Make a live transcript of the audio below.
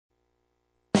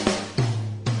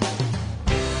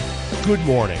Good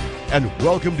morning, and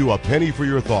welcome to A Penny for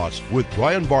Your Thoughts with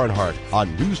Brian Barnhart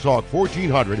on News Talk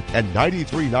 1400 and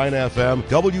 93.9 FM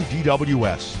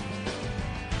WDWS.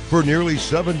 For nearly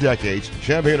 7 decades,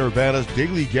 Champaign-Urbana's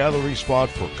daily gathering spot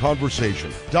for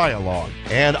conversation, dialogue,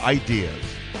 and ideas.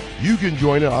 You can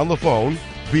join in on the phone,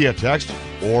 via text,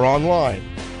 or online.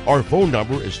 Our phone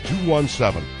number is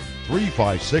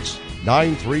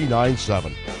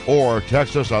 217-356-9397. Or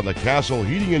text us on the Castle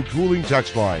Heating and Cooling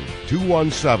text line,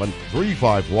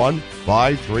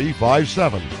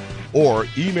 217-351-5357. Or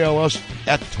email us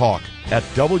at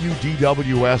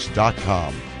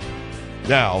talk@wdws.com.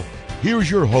 Now, here's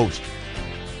your host,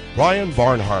 Brian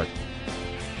Barnhart.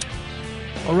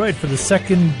 All right, for the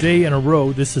second day in a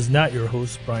row, this is not your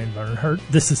host, Brian Barnhart.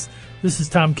 This is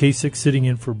Tom Kasich sitting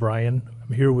in for Brian.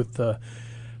 I'm here with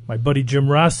my buddy Jim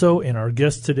Rosso, and our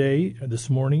guest today, this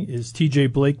morning, is T.J.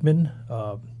 Blakeman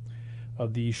of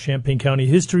the Champaign County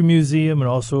History Museum, and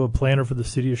also a planner for the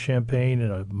city of Champaign,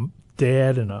 and a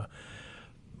dad and a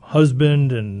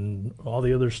husband and all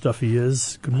the other stuff he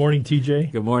is. Good morning, T.J.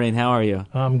 Good morning. How are you?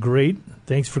 I'm great.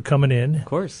 Thanks for coming in. Of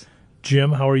course.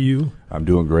 Jim, how are you? I'm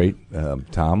doing great.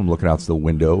 Tom, I'm looking out the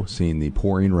window, seeing the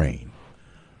pouring rain.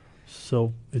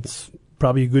 So it's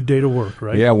probably a good day to work,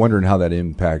 right? Yeah, wondering how that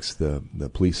impacts the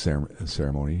police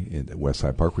ceremony at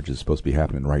Westside Park, which is supposed to be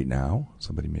happening right now.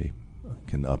 Somebody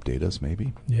can update us,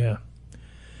 maybe. Yeah.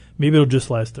 Maybe it'll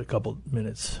just last a couple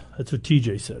minutes. That's what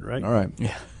TJ said, right? All right.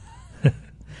 Yeah.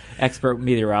 Expert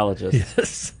meteorologist.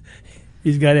 Yes.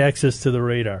 He's got access to the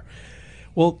radar.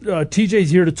 Well,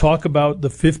 TJ's here to talk about the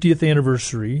 50th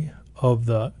anniversary of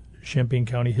the Champaign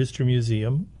County History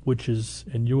Museum, which is,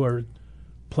 and you are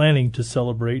planning to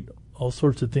celebrate all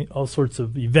sorts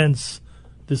of events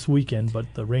this weekend,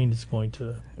 but the rain is going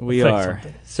to We affect are.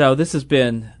 something. So this has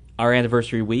been our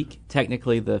anniversary week.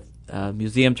 Technically, the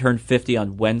museum turned 50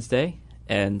 on Wednesday,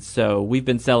 and so we've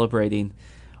been celebrating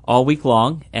all week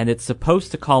long, and it's supposed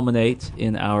to culminate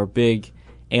in our big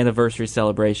anniversary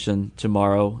celebration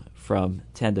tomorrow from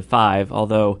 10 to 5,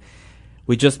 although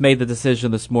we just made the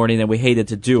decision this morning and we hated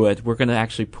to do it. We're going to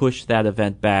actually push that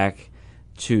event back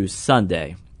to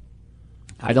Sunday.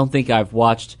 I don't think I've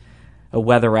watched a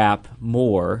weather app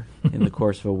more in the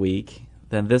course of a week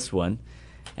than this one,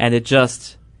 and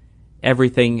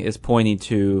everything is pointing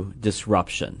to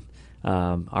disruption.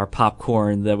 Our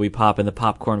popcorn that we pop in the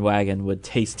popcorn wagon would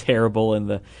taste terrible in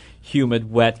the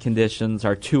humid, wet conditions.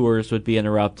 Our tours would be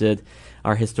interrupted,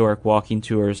 our historic walking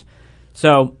tours.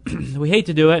 So we hate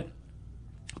to do it,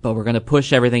 but we're going to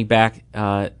push everything back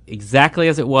exactly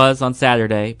as it was on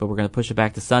Saturday, but we're going to push it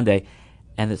back to Sunday.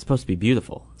 And it's supposed to be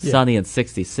beautiful, sunny and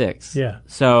 66. Yeah.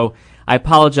 So I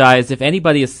apologize. If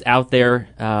anybody is out there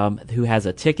who has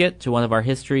a ticket to one of our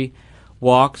history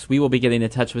walks, we will be getting in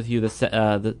touch with you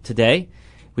today.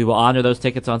 We will honor those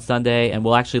tickets on Sunday, and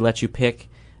we'll actually let you pick.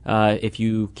 If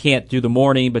you can't do the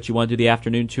morning, but you want to do the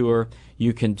afternoon tour,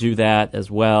 you can do that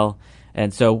as well.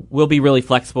 And so we'll be really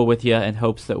flexible with you in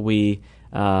hopes that we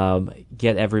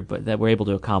get everybody, that we're able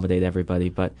to accommodate everybody.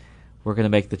 But we're going to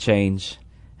make the change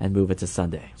and move it to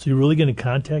Sunday. So you're really going to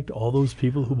contact all those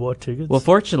people who bought tickets? Well,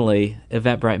 fortunately,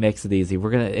 Eventbrite makes it easy.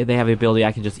 They have the ability.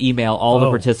 I can just email all the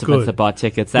participants that bought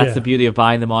tickets. That's the beauty of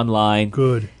buying them online.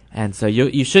 Good. And so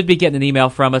you should be getting an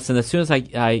email from us. And as soon as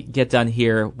I get done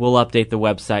here, we'll update the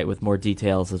website with more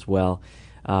details as well.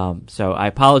 So I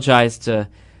apologize to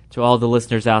all the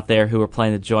listeners out there who are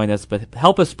planning to join us, but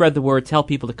help us spread the word. Tell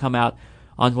people to come out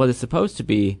on what is supposed to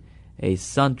be a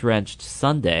sun-drenched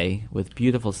Sunday with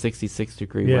beautiful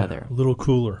 66-degree weather. A little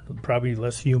cooler, probably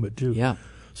less humid, too. Yeah.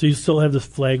 So you still have this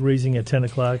flag raising at 10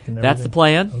 o'clock? And that's the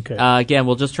plan. Okay. Again,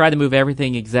 we'll just try to move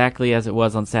everything exactly as it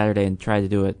was on Saturday and try to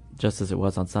do it just as it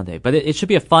was on Sunday. But it should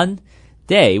be a fun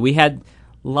day. We had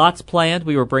lots planned.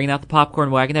 We were bringing out the popcorn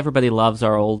wagon. Everybody loves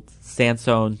our old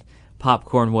Sansone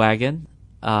popcorn wagon.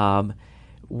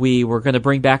 We were going to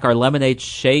bring back our lemonade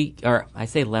shake-ups, our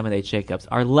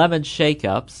lemon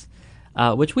shake-ups,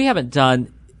 which we haven't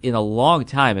done in a long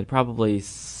time, in probably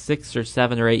 6 or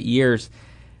 7 or 8 years.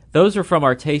 Those are from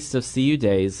our Taste of CU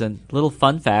days. And little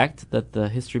fun fact that the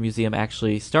History Museum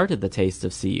actually started the Taste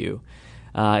of CU.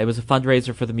 It was a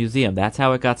fundraiser for the museum. That's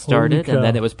how it got started. And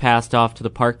then it was passed off to the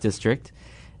Park District.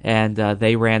 And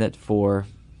they ran it for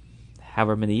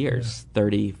however many years,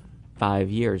 35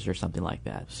 years or something like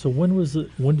that. So when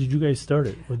did you guys start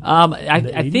it?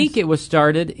 I think it was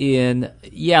started in,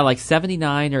 like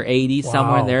 79 or 80,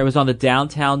 somewhere in there. It was on the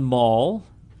downtown mall.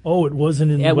 Oh, it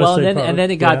wasn't in Westside Park. And then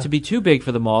it got to be too big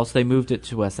for the mall, so they moved it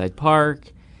to Westside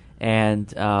Park.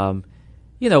 And,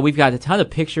 we've got a ton of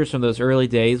pictures from those early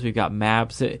days. We've got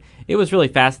maps. It was really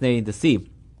fascinating to see.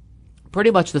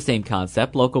 Pretty much the same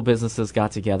concept. Local businesses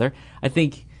got together. I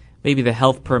think maybe the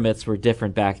health permits were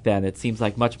different back then. It seems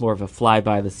like much more of a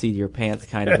fly-by-the-seat-of-your-pants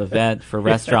kind of event for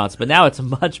restaurants. But now it's a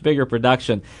much bigger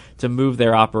production to move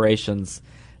their operations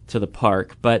to the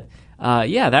park. But,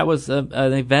 that was an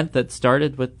event that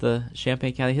started with the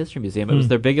Champaign County History Museum. It was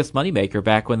their biggest moneymaker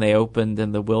back when they opened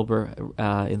in the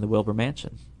Wilbur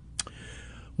Mansion.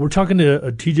 We're talking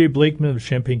to T.J. Blakeman of the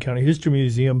Champaign County History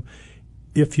Museum.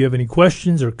 If you have any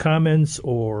questions or comments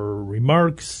or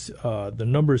remarks, the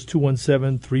number is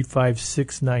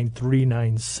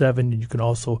 217-356-9397. And you can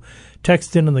also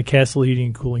text in on the Castle Heating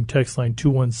and Cooling text line,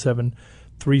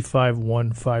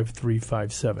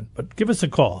 217-351-5357. But give us a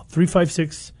call,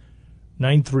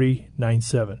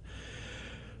 356-9397.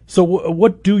 So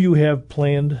what do you have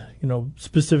planned,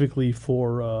 specifically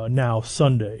for now,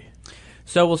 Sunday?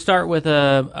 So we'll start with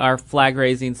our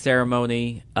flag-raising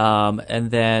ceremony,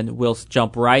 and then we'll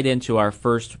jump right into our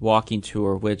first walking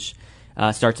tour, which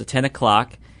starts at 10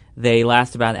 o'clock. They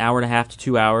last about an hour and a half to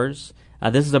 2 hours.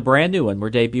 This is a brand new one. We're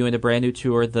debuting a brand new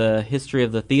tour, the history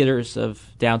of the theaters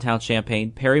of downtown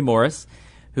Champaign. Perry Morris,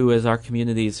 who is our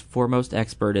community's foremost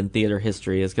expert in theater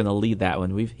history, is going to lead that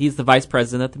one. He's the vice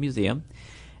president at the museum,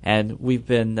 and we've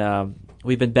been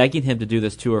begging him to do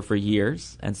this tour for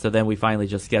years, and so then we finally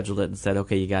just scheduled it and said,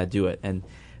 okay, you got to do it. And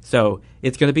so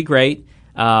it's going to be great.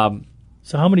 So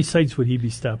how many sites would he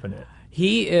be stopping at?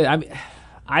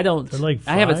 I like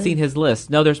haven't seen his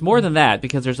list. No, there's more than that,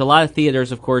 because there's a lot of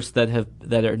theaters, of course, that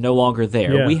are no longer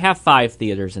there. Yeah. We have 5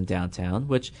 theaters in downtown,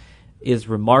 which is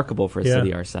remarkable for a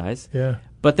city our size. Yeah.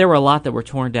 But there were a lot that were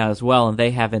torn down as well, and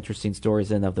they have interesting stories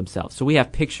in and of themselves. So we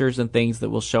have pictures and things that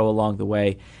we'll show along the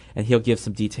way, and he'll give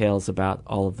some details about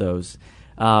all of those.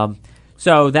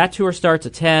 So that tour starts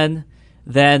at 10.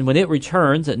 Then when it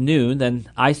returns at noon, then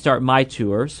I start my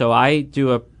tour. So I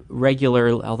do a regular,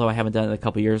 although I haven't done it in a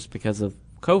couple of years because of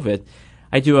COVID,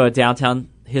 I do a downtown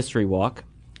history walk.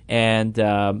 And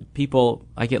I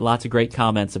get lots of great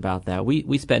comments about that.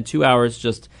 We spend 2 hours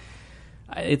just...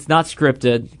 It's not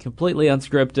scripted, completely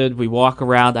unscripted. We walk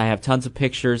around. I have tons of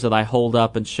pictures that I hold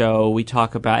up and show. We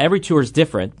talk about every tour is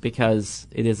different because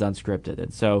it is unscripted.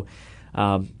 And so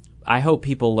I hope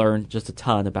people learn just a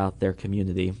ton about their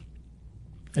community.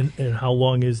 And how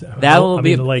long is that?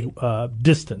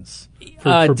 Distance? Distance?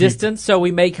 For distance, so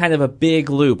we make kind of a big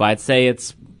loop. I'd say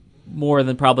it's more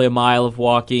than probably a mile of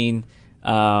walking.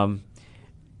 I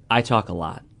talk a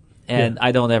lot. And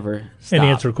I don't ever stop. And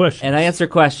answer questions. And I answer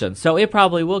questions. So it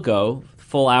probably will go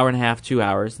full hour and a half, 2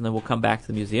 hours, and then we'll come back to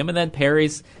the museum. And then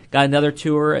Perry's got another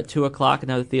tour at 2 o'clock,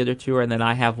 another theater tour, and then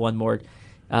I have one more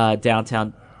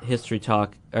downtown history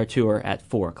talk or tour at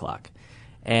 4 o'clock.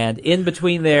 And in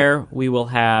between there, we will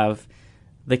have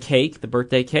the cake, the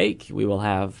birthday cake. We will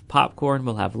have popcorn.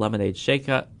 We'll have lemonade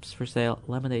shake-ups for sale.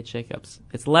 Lemonade shake-ups.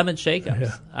 It's lemon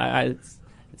shake-ups. Yeah. It's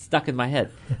stuck in my head.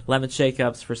 Lemon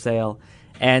shake-ups for sale.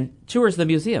 And tours of the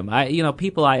museum. I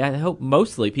hope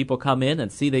mostly people come in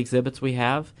and see the exhibits we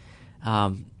have.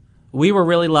 We were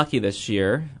really lucky this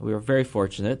year. We were very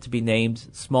fortunate to be named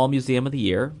Small Museum of the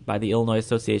Year by the Illinois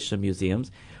Association of Museums.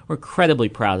 We're incredibly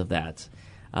proud of that.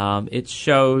 It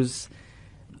shows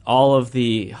all of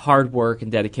the hard work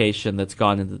and dedication that's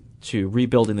gone into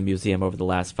rebuilding the museum over the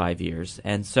last 5 years.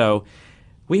 And so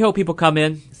we hope people come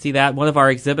in, see that. One of our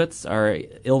exhibits, our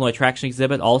Illinois Traction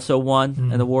exhibit, also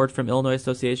won an award from Illinois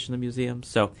Association of Museums.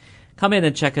 So come in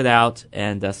and check it out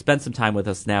and spend some time with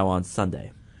us now on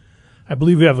Sunday. I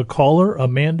believe we have a caller.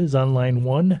 Amanda's on line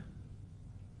 1.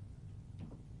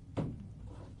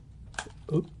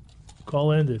 Oh,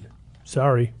 call ended.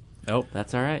 Sorry. Oh,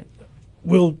 that's all right.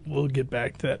 We'll get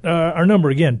back to that. Our number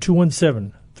again,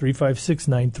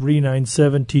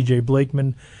 217-356-9397. TJ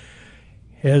Blakeman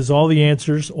has all the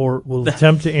answers, or will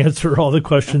attempt to answer all the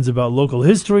questions about local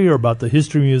history or about the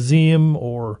History Museum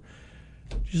or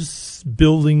just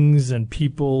buildings and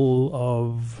people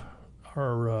of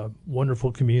our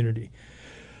wonderful community.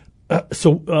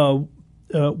 So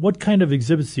what kind of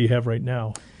exhibits do you have right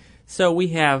now? So we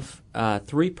have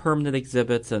 3 permanent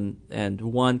exhibits and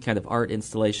one kind of art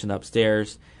installation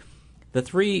upstairs. The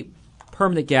 3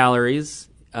 permanent galleries,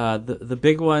 the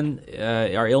big one,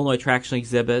 our Illinois Traction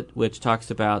exhibit, which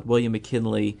talks about William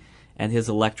McKinley and his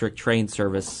electric train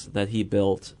service that he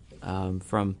built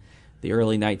from the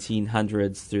early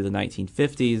 1900s through the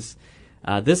 1950s.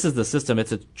 This is the system.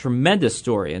 It's a tremendous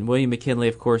story. And William McKinley,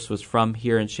 of course, was from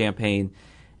here in Champaign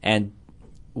and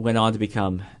went on to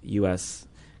become U.S.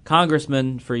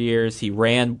 Congressman for years. He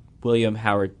ran William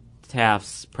Howard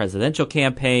Taft's presidential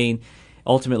campaign,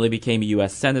 ultimately became a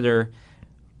U.S. Senator.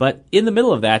 But in the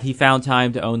middle of that, he found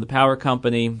time to own the power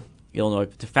company, Illinois,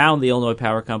 to found the Illinois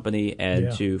Power Company and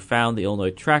Yeah. to found the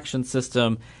Illinois Traction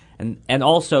System, and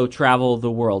also travel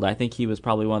the world. I think he was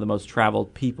probably one of the most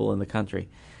traveled people in the country.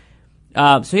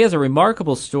 So he has a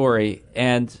remarkable story,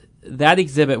 and that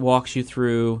exhibit walks you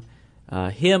through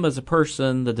him as a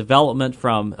person, the development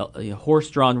from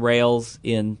horse-drawn rails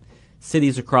in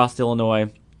cities across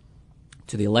Illinois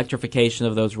to the electrification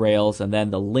of those rails, and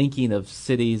then the linking of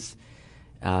cities,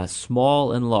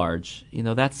 small and large.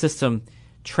 That system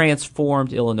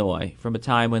transformed Illinois from a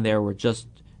time when there were just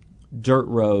dirt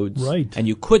roads, Right. and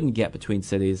you couldn't get between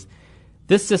cities.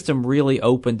 This system really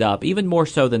opened up, even more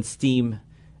so than steam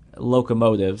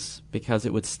locomotives, because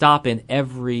it would stop in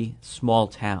every small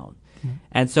town.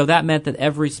 And so that meant that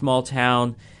every small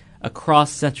town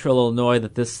across central Illinois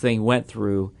that this thing went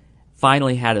through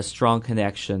finally had a strong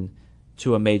connection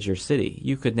to a major city.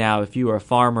 You could now, if you were a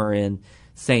farmer in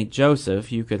St.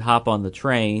 Joseph, you could hop on the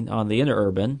train on the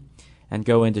interurban and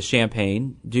go into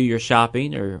Champaign, do your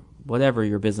shopping or whatever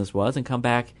your business was, and come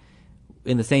back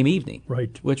in the same evening.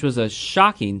 Right. Which was a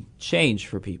shocking change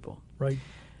for people. Right.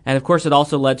 And of course, it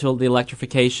also led to the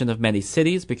electrification of many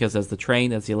cities, because as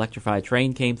the electrified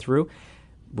train came through,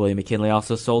 William McKinley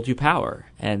also sold you power.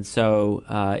 And so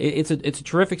it's a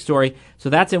terrific story.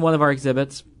 So that's in one of our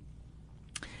exhibits.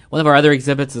 One of our other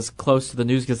exhibits is close to the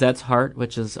News-Gazette's heart,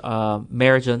 which is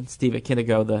Marijan Stevik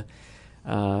Kinigo,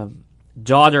 the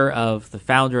daughter of the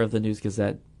founder of the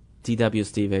News-Gazette, D.W.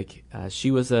 Stevik. She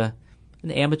was an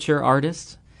amateur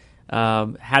artist,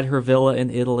 had her villa in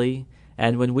Italy,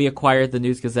 and when we acquired the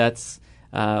News-Gazette's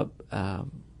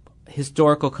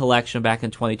historical collection back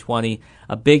in 2020,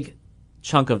 a big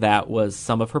chunk of that was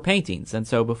some of her paintings. And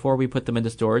so before we put them into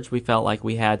storage, we felt like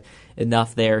we had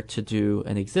enough there to do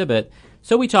an exhibit.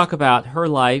 So we talk about her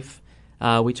life,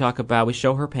 we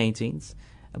show her paintings,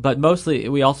 but mostly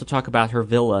we also talk about her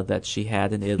villa that she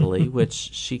had in Italy, which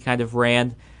she kind of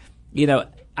ran.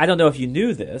 I don't know if you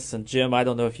knew this, and Jim, I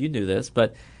don't know if you knew this,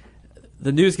 but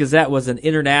the News-Gazette was an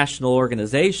international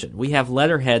organization. We have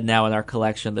letterhead now in our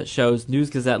collection that shows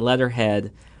News-Gazette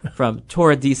letterhead from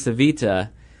Torre di Civita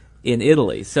in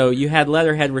Italy. So you had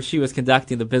letterhead where she was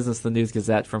conducting the business of the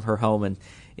News-Gazette from her home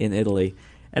in Italy.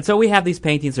 And so we have these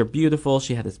paintings. They're beautiful.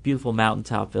 She had this beautiful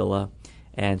mountaintop villa,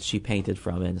 and she painted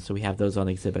from it. And so we have those on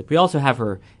exhibit. We also have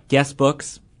her guest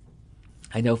books.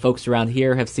 I know folks around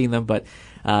here have seen them, but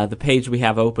the page we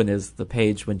have open is the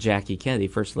page when Jackie Kennedy,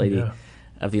 First Lady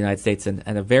of the United States, and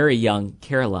a very young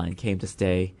Caroline came to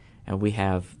stay, and we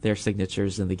have their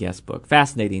signatures in the guest book.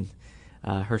 Fascinating.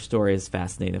 Her story is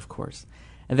fascinating, of course.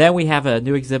 And then we have a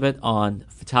new exhibit on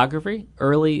photography,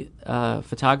 early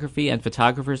photography and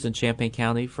photographers in Champaign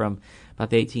County from about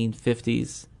the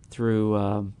 1850s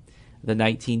through the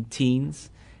 19-teens.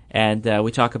 And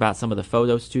we talk about some of the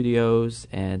photo studios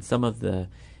and some of the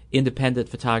independent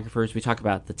photographers. We talk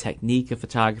about the technique of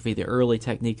photography, the early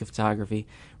technique of photography.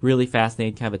 Really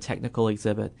fascinating, kind of a technical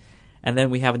exhibit. And then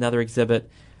we have another exhibit.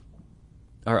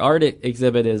 Our art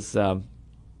exhibit is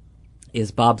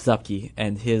Bob Zupke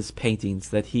and his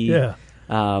paintings that he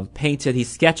painted. He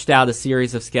sketched out a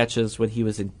series of sketches when he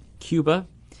was in Cuba,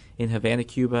 in Havana,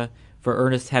 Cuba, for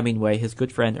Ernest Hemingway, his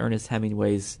good friend Ernest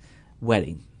Hemingway's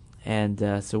wedding.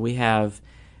 And so we have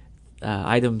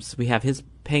items. We have his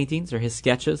paintings or his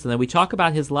sketches, and then we talk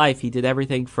about his life. He did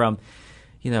everything from,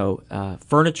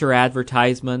 furniture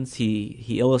advertisements.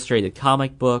 He illustrated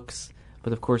comic books,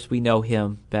 but of course we know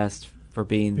him best for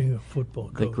being a football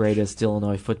coach, the greatest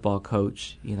Illinois football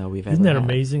coach we've ever had. Isn't that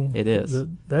amazing? It is.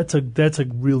 That's a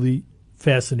really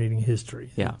fascinating history.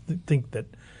 Yeah. I think that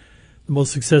the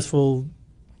most successful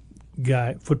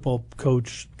football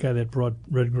coach guy that brought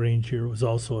Red Grange here was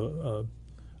also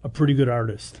a pretty good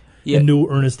artist. Yeah. And knew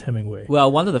Ernest Hemingway.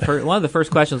 Well, one of the first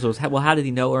questions was, how did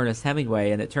he know Ernest Hemingway?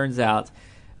 And it turns out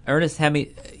Bob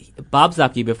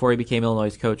Zupke, before he became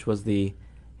Illinois' coach, was the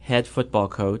head football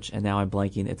coach, and now I'm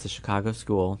blanking. It's a Chicago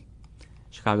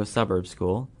suburb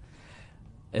school.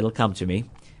 It'll come to me.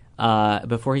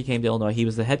 Before he came to Illinois, he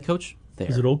was the head coach there.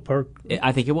 Was it Oak Park?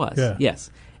 I think it was. Yeah.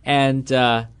 Yes.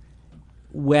 And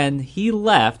when he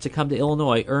left to come to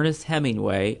Illinois, Ernest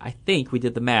Hemingway, I think we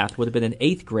did the math, would have been an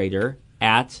 8th grader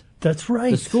at That's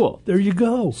right. the school. There you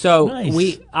go. So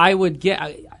nice.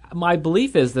 my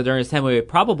belief is that Ernest Hemingway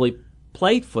probably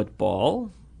played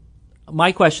football.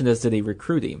 My question is, did he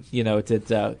recruit him?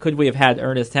 Could we have had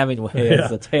Ernest Hemingway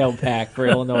as a tailback for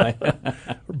Illinois?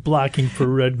 Blocking for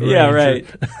Red Grange. Yeah, right.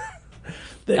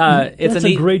 It's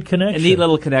a great connection. A neat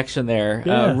little connection there.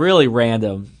 Yeah. Really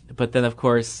random. But then, of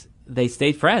course, they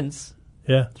stayed friends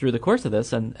through the course of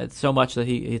this, and it's so much that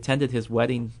he attended his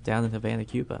wedding down in Havana,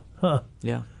 Cuba. Huh.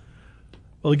 Yeah.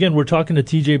 Well, again, we're talking to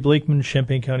T.J. Blakeman,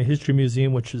 Champaign County History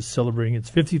Museum, which is celebrating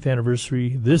its 50th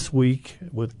anniversary this week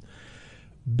with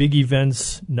big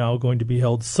events now going to be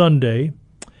held Sunday.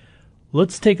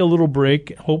 Let's take a little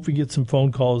break. Hope we get some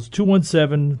phone calls.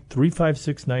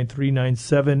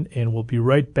 217-356-9397, and we'll be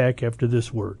right back after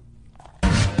this word.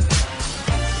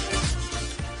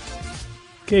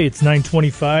 Okay, it's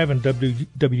 9:25 on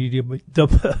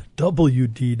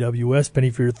WDWS. Penny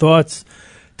for your thoughts.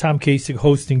 Tom Kasich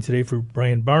hosting today for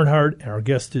Brian Barnhart, and our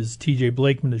guest is T.J.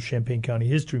 Blakeman of Champaign County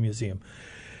History Museum.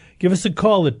 Give us a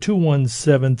call at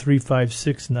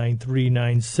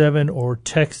 217-356-9397 or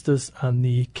text us on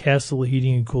the Castle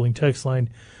Heating and Cooling text line,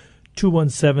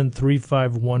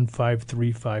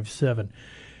 217-351-5357.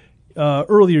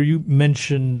 Earlier you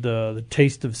mentioned the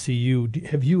Taste of CU.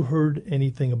 Have you heard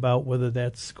anything about whether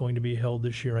that's going to be held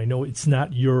this year? I know it's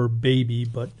not your baby,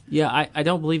 but... Yeah, I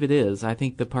don't believe it is. I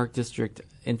think the Park District,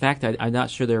 in fact, I'm not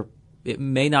sure it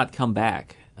may not come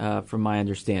back. From my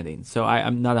understanding. So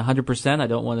I'm not 100%. I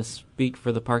don't want to speak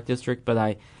for the Park District, but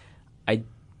I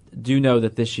do know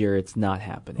that this year it's not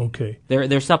happening. Okay.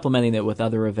 They're supplementing it with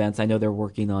other events. I know they're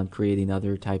working on creating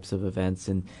other types of events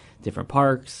in different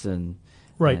parks and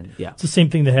right. And, yeah. It's the same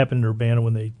thing that happened in Urbana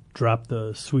when they dropped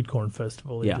the Sweet Corn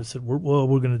Festival. They just said, we're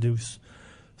going to do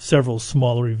several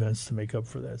smaller events to make up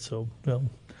for that. So, well,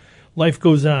 life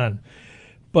goes on.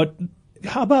 But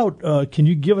how about can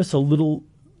you give us a little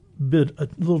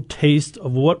taste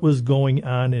of what was going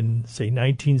on in, say,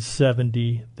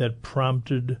 1970 that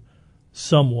prompted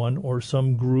someone or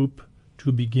some group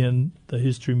to begin the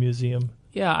History Museum?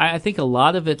 Yeah, I think a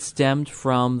lot of it stemmed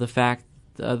from the fact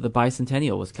the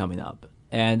bicentennial was coming up.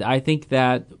 And I think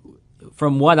that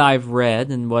from what I've read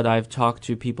and what I've talked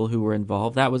to people who were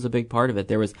involved, that was a big part of it.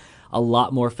 There was a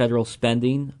lot more federal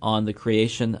spending on the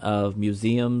creation of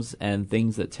museums and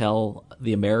things that tell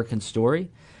the American story.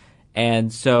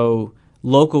 And so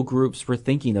local groups were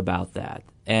thinking about that.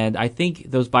 And I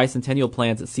think those bicentennial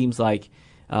plans, it seems like,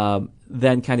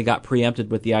 then kind of got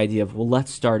preempted with the idea of, well,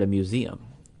 let's start a museum.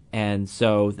 And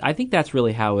so I think that's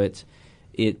really how it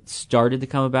started to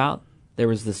come about. There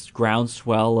was this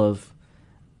groundswell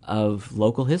of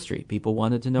local history. People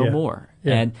wanted to know more.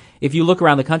 Yeah. And if you look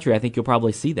around the country, I think you'll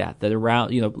probably see that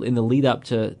around, in the lead up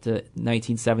to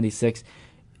 1976,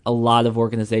 a lot of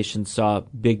organizations saw a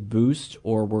big boost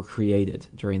or were created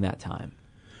during that time.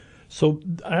 So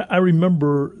I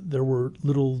remember there were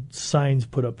little signs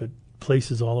put up at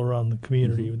places all around the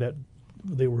community that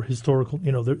they were historical.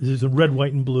 There's a red,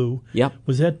 white, and blue. Yep.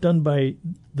 Was that done by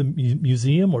the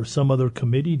museum or some other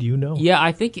committee? Do you know? Yeah,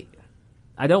 I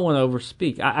don't want to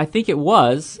overspeak. I think it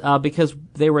was because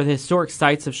they were the historic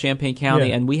sites of Champaign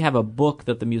County, and we have a book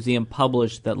that the museum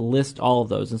published that lists all of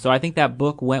those. And so I think that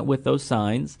book went with those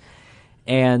signs,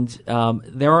 and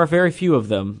there are very few of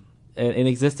them in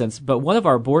existence. But one of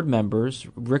our board members,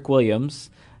 Rick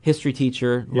Williams, history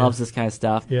teacher, loves this kind of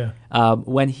stuff. Yeah.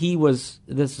 When this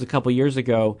was a couple years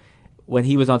ago, when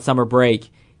he was on summer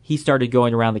break, he started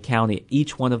going around the county,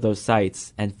 each one of those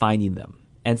sites, and finding them.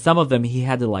 And some of them he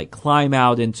had to climb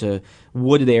out into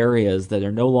wooded areas that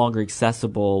are no longer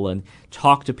accessible and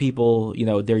talk to people.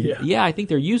 I think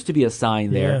there used to be a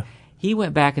sign there. Yeah. He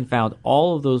went back and found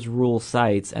all of those rural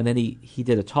sites, and then he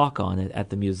did a talk on it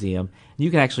at the museum. You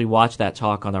can actually watch that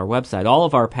talk on our website. All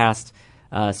of our past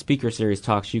speaker series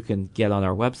talks you can get on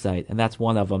our website, and that's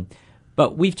one of them.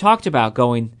 But we've talked about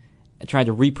trying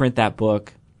to reprint that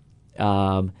book,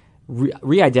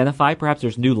 re-identify. Perhaps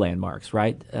there's new landmarks,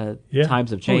 right?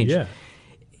 Times have changed. Oh, yeah.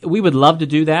 We would love to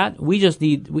do that. We just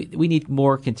need we need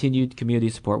more continued community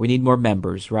support. We need more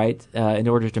members, right? In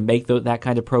order to make that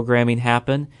kind of programming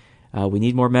happen, we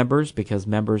need more members because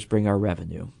members bring our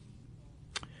revenue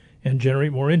and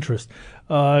generate more interest.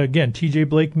 Again, T.J.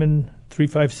 Blakeman,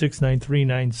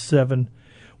 356-9397.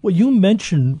 Well, you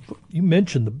mentioned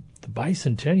the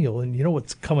bicentennial, and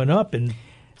what's coming up in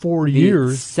 4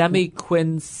 years.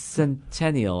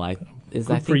 Semi-quincentennial, I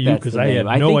think for you, because I have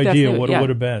no idea what it would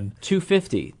have been.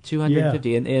 250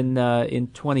 in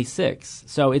 26.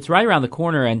 So it's right around the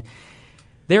corner, and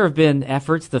there have been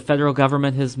efforts. The federal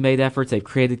government has made efforts. They've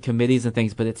created committees and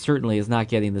things, but it certainly is not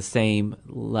getting the same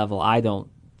level, I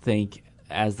don't think,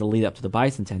 as the lead up to the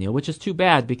bicentennial, which is too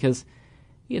bad because,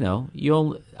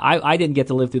 I didn't get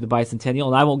to live through the bicentennial,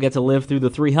 and I won't get to live through the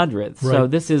 300th. Right. So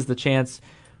this is the chance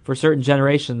for certain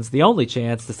generations, the only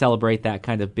chance to celebrate that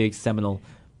kind of big seminal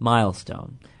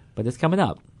milestone. But it's coming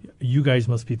up. You guys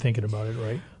must be thinking about it,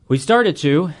 right? We started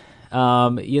to,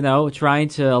 trying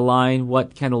to align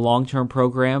what kind of long-term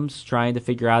programs, trying to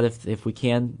figure out if we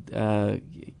can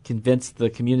convince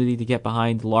the community to get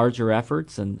behind larger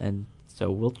efforts, and so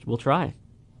we'll try.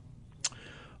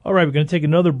 All right, we're going to take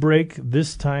another break,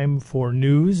 this time for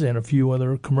news and a few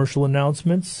other commercial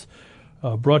announcements.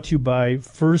 Brought to you by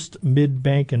First Mid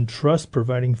Bank and Trust,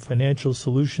 providing financial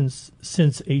solutions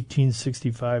since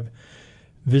 1865.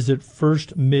 Visit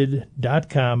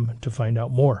firstmid.com to find out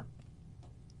more.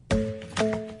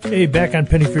 Hey, back on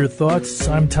Penny for Your Thoughts.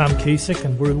 I'm Tom Kasich,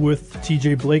 and we're with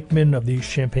TJ Blakeman of the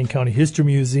Champaign County History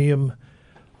Museum.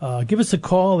 Give us a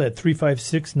call at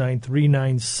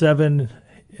 356-9397.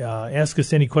 Ask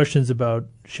us any questions about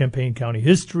Champaign County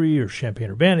history or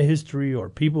Champaign-Urbana history or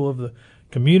people of the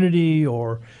community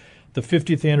or the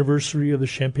 50th anniversary of the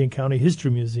Champaign County History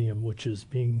Museum, which is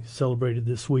being celebrated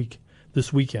this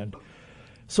weekend.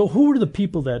 So who were the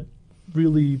people that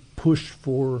really pushed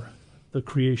for the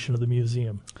creation of the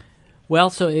museum? Well,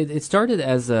 so it started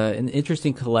as an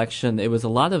interesting collection. It was a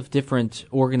lot of different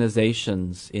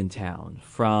organizations in town.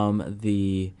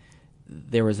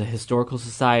 There was a historical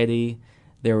society,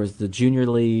 there was the Junior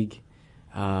League,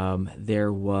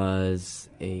 there was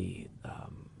a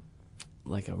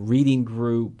reading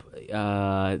group.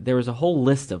 There was a whole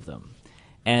list of them,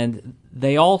 and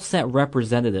they all sent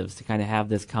representatives to kind of have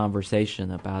this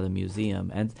conversation about a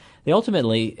museum. And they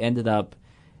ultimately ended up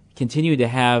continuing to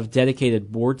have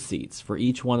dedicated board seats for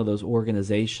each one of those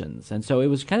organizations. And so it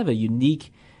was kind of a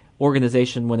unique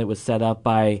organization when it was set up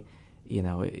by,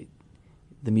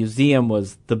 the museum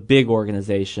was the big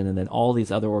organization, and then all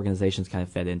these other organizations kind of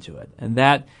fed into it. And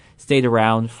that stayed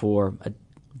around for a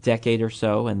decade or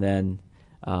so, and then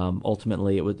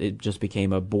ultimately it just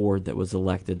became a board that was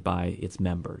elected by its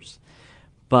members.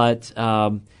 But,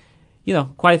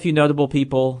 quite a few notable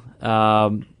people.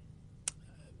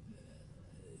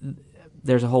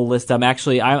 There's a whole list. I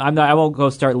won't go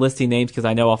start listing names because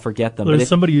I know I'll forget them. There's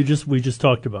somebody we just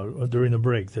talked about during the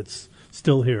break that's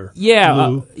still here.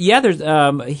 Yeah, there's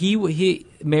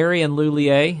Mary and Lou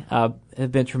Lier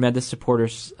have been tremendous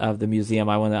supporters of the museum.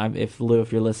 If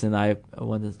you're listening, I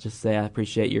want to just say I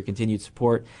appreciate your continued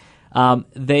support.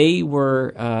 They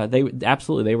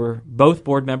were both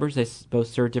board members. They both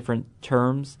served different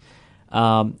terms.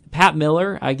 Pat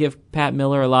Miller, I give Pat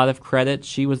Miller a lot of credit.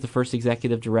 She was the first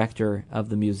executive director of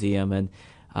the museum, and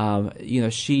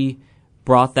she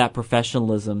brought that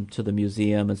professionalism to the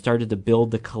museum and started to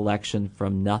build the collection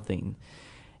from nothing.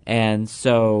 And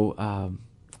so,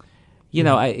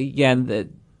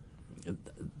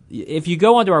 if you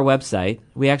go onto our website,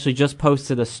 we actually just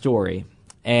posted a story,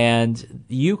 and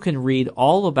you can read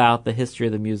all about the history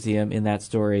of the museum in that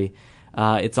story.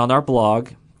 It's on our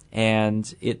blog,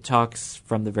 and it talks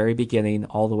from the very beginning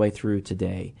all the way through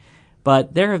today.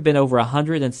 But there have been over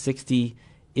 160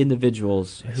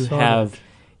 individuals who have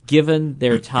given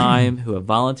their time, who have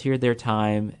volunteered their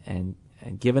time, and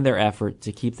given their effort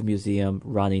to keep the museum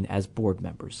running as board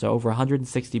members. So over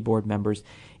 160 board members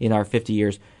in our 50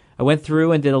 years. I went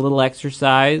through and did a little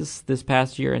exercise this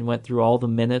past year and went through all the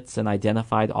minutes and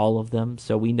identified all of them.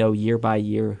 So we know year by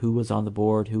year who was on the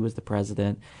board, who was the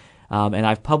president. And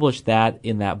I've published that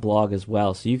in that blog as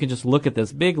well. So you can just look at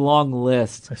this big, long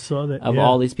list of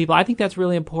all these people. I think that's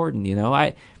really important.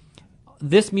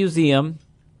 This museum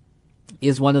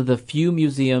is one of the few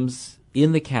museums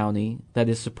in the county that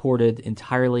is supported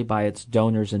entirely by its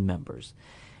donors and members.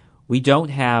 We don't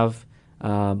have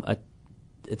a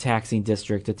taxing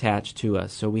district attached to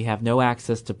us, so we have no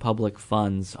access to public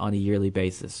funds on a yearly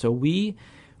basis. So we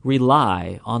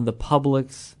rely on the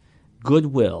public's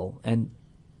goodwill and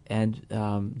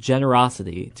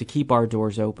generosity to keep our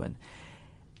doors open.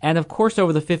 And of course,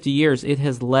 over the 50 years, it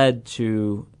has led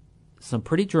to some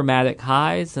pretty dramatic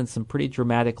highs and some pretty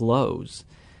dramatic lows,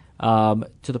 to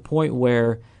the point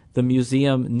where the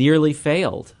museum nearly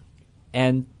failed.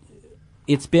 And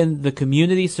it's been the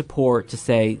community support to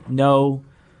say, no,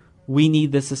 we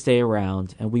need this to stay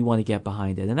around, and we want to get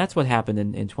behind it. And that's what happened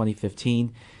in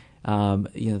 2015.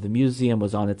 The museum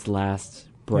was on its last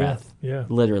breath,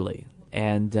 literally.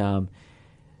 And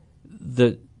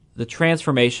the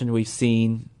transformation we've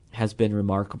seen has been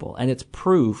remarkable. And it's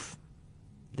proof,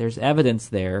 there's evidence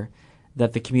there,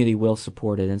 that the community will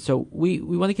support it. And so we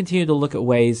want to continue to look at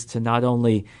ways to not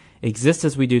only exist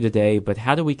as we do today, but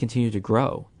how do we continue to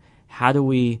grow? How do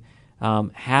we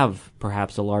have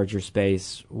perhaps a larger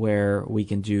space where we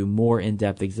can do more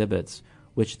in-depth exhibits,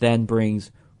 which then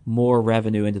brings more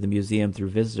revenue into the museum through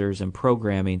visitors and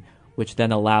programming, which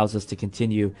then allows us to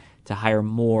continue to hire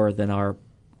more than our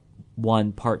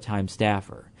one part-time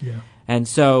staffer. Yeah. And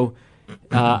so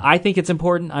I think it's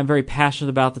important. I'm very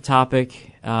passionate about the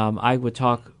topic. I would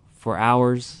talk for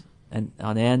hours and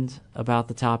on end about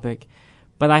the topic.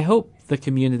 But I hope the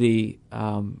community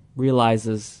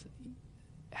realizes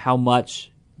how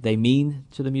much they mean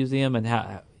to the museum and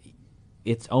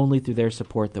it's only through their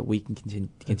support that we can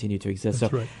continue to exist.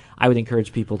 That's so right. I would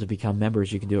encourage people to become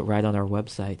members. You can do it right on our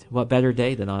website. What better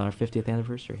day than on our 50th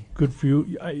anniversary? Good for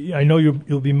you. I know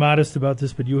you'll be modest about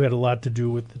this, but you had a lot to do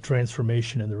with the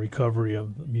transformation and the recovery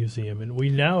of the museum. And we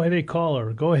now have a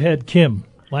caller. Go ahead, Kim,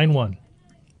 line 1.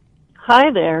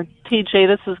 Hi there, TJ.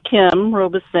 This is Kim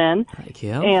Robeson. Hi,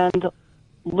 Kim. And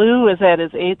Lou is at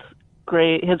his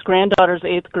granddaughter's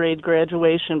 8th grade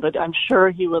graduation, but I'm sure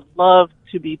he would love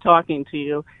to be talking to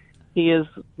you. He is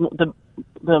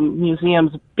the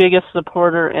museum's biggest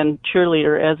supporter and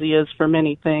cheerleader, as he is for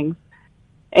many things.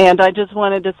 And I just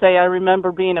wanted to say I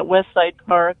remember being at Westside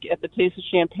Park at the Taste of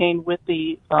Champagne with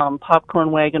the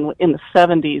popcorn wagon in the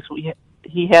 70s.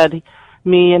 He had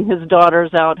me and his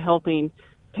daughters out helping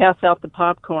pass out the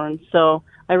popcorn. So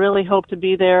I really hope to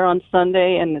be there on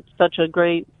Sunday, and it's such a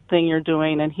great thing you're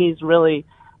doing, and he's really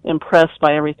impressed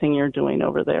by everything you're doing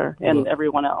over there and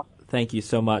everyone else. Thank you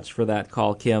so much for that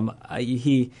call, Kim.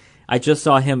 I just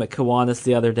saw him at Kiwanis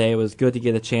the other day. It was good to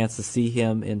get a chance to see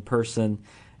him in person.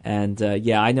 And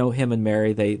I know him and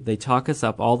Mary. They talk us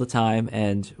up all the time,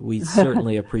 and we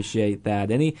certainly appreciate that.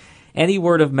 Any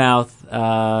word of mouth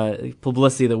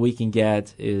publicity that we can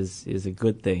get is a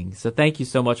good thing. So thank you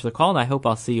so much for the call, and I hope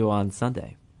I'll see you on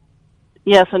Sunday.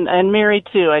 Yes, and Mary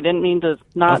too. I didn't mean to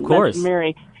not mention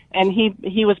Mary. And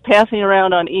he was passing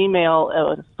around on email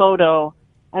a photo.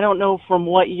 I don't know from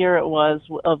what year it was,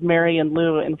 of Mary and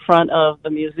Lou in front of the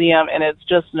museum, and it's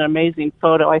just an amazing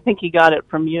photo. I think he got it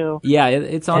from you. Yeah,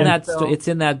 it's on it's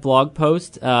in that blog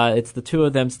post. It's the two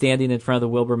of them standing in front of the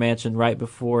Wilbur Mansion right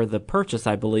before the purchase,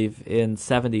 I believe, in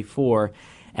 '74.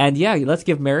 And yeah, let's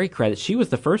give Mary credit. She was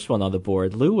the first one on the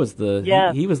board. Lou was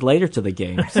he was later to the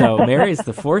game. So Mary's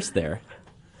the force there.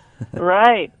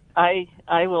 Right. I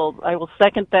will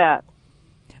second that.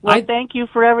 Well, thank you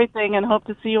for everything, and hope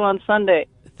to see you on Sunday.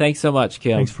 Thanks so much,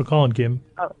 Kim. Thanks for calling, Kim.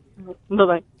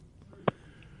 Bye-bye.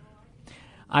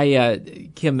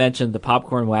 Kim mentioned the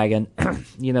popcorn wagon.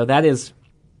 That is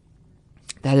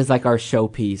like our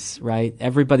showpiece, right?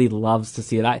 Everybody loves to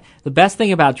see it. The best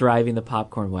thing about driving the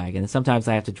popcorn wagon, and sometimes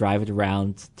I have to drive it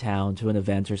around town to an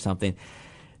event or something,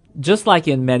 just like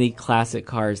in many classic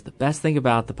cars, the best thing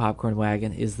about the popcorn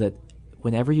wagon is that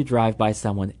whenever you drive by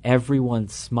someone, everyone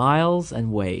smiles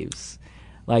and waves.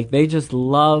 Like, they just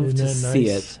love to see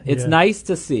it. It's nice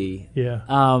to see. Yeah.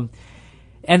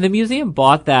 And the museum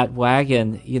bought that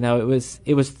wagon.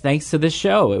 It was thanks to this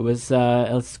show.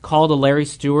 It's called a Larry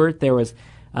Stewart. There was,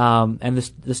 and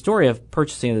the story of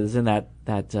purchasing it is in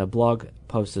that blog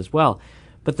post as well.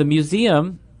 But the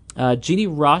museum, Jeannie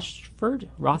Rochford,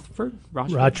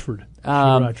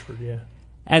 yeah.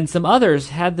 And some others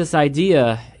had this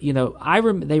idea,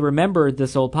 they remembered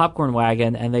this old popcorn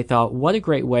wagon, and they thought, what a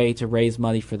great way to raise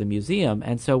money for the museum.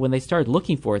 And so when they started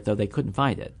looking for it, though, they couldn't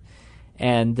find it.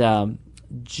 And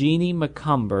Jeannie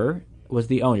McCumber was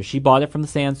the owner. She bought it from the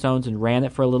Sandstones and ran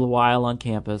it for a little while on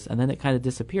campus, and then it kind of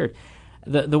disappeared.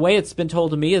 The way it's been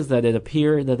told to me is that it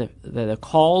appeared that a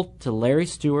call to Larry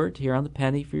Stewart here on the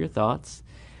Penny for Your Thoughts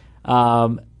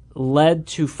led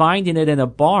to finding it in a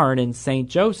barn in St.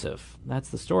 Joseph. That's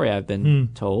the story I've been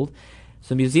told. So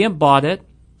the museum bought it.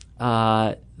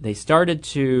 They started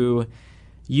to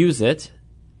use it,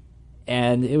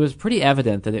 and it was pretty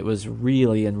evident that it was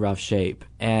really in rough shape.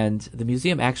 And the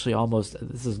museum actually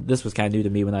this was kind of new to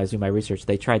me when I was doing my research,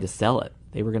 they tried to sell it.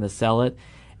 They were going to sell it,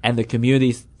 and the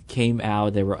community came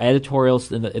out. There were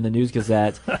editorials in the News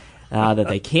Gazette that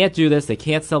they can't do this, they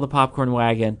can't sell the popcorn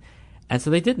wagon. And so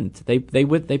they didn't. They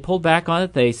pulled back on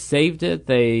it. They saved it.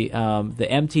 The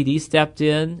MTD stepped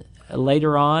in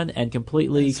later on and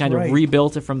completely of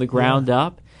rebuilt it from the ground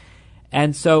up.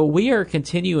 And so we are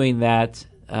continuing that.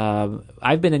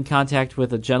 I've been in contact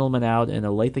with a gentleman out in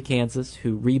Olathe, Kansas,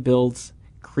 who rebuilds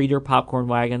Creeder popcorn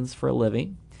wagons for a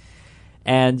living.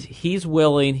 And he's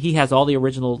willing. He has all the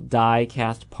original die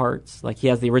cast parts. Like, he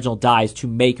has the original dies to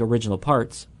make original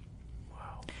parts.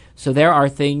 So there are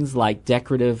things like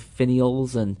decorative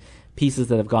finials and pieces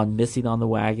that have gone missing on the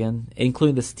wagon,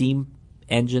 including the steam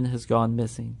engine has gone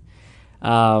missing.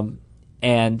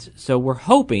 And so we're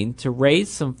hoping to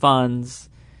raise some funds,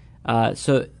 and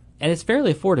it's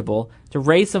fairly affordable, to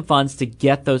raise some funds to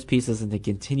get those pieces and to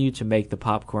continue to make the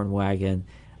popcorn wagon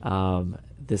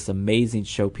this amazing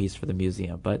showpiece for the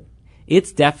museum. But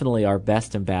it's definitely our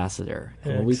best ambassador.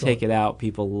 And when we take it out,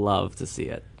 people love to see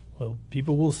it. Well,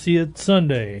 people will see it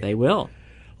Sunday. They will.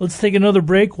 Let's take another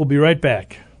break. We'll be right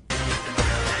back.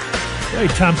 Right,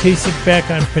 Tom Kasich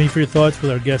back on Penny for Your Thoughts with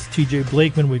our guest TJ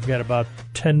Blakeman. We've got about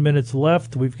 10 minutes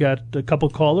left. We've got a couple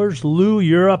callers. Lou,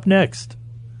 you're up next.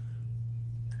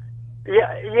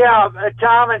 Yeah,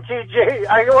 Tom and TJ.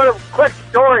 I got a quick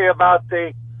story about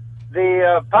the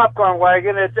popcorn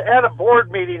wagon. It's at a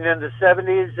board meeting in the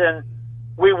 70s, and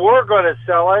we were going to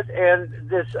sell it. And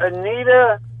this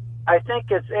Anita, I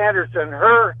think it's Anderson,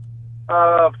 her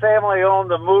family owned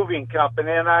the moving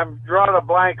company, and I'm drawing a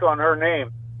blank on her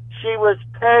name. She was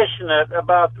passionate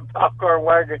about the popcorn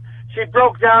wagon. She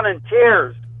broke down in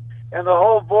tears, and the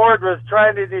whole board was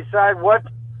trying to decide what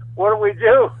do we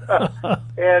do.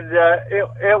 And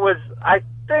it was, I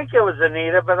think it was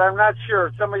Anita, but I'm not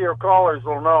sure. Some of your callers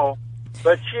will know.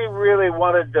 But she really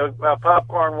wanted the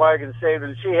popcorn wagon saved,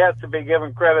 and she has to be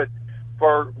given credit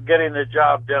for getting the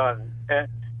job done.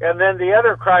 And then the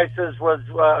other crisis was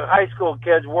high school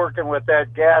kids working with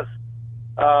that gas,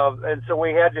 and so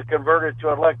we had to convert it to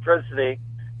electricity.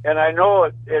 And I know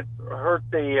it hurt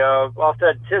the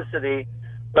authenticity,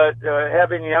 but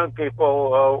having young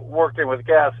people working with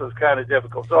gas was kind of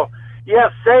difficult. So,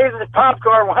 yes, save the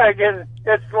popcorn wagon.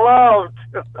 It's loved.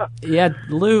 Yeah,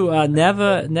 Lou,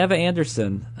 Neva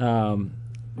Anderson. Neva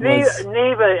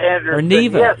Anderson. Or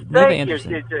Neva. Yes, Neva thank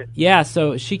Anderson. you, TJ. Yeah,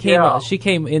 so she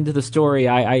came into the story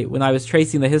I when I was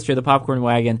tracing the history of the popcorn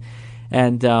wagon.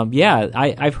 And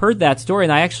I've heard that story,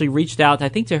 and I actually reached out, I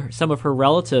think, to some of her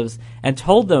relatives and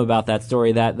told them about that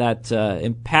story, that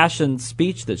impassioned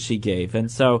speech that she gave.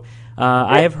 And so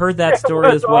I have heard that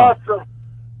story as well. Awesome.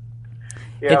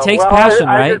 Yeah, it takes passion,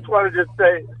 right? I just wanted to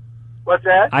say, what's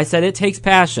that? I said it takes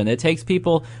passion. It takes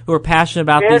people who are passionate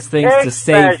about these things to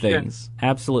save things.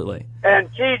 Absolutely. And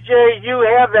TJ, you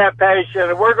have that passion,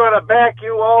 and we're going to back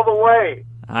you all the way.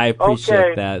 I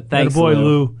appreciate that. Thanks, boy,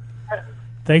 Lou.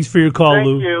 Thanks for your call,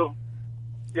 Lou. Thank you.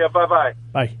 Yeah, bye-bye.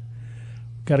 Bye.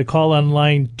 Got a call on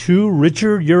line 2.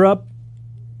 Richard, you're up.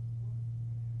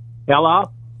 Hello?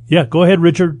 Yeah, go ahead,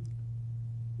 Richard.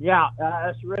 Yeah,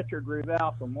 that's Richard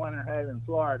Revelle from Winter Haven,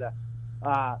 Florida.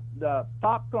 The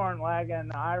popcorn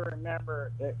wagon, I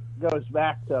remember it goes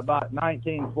back to about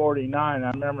 1949. I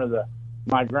remember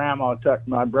my grandma took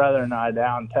my brother and I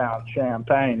downtown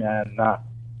Champaign, and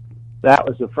that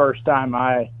was the first time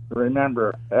I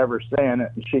remember ever seeing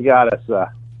it. And she got us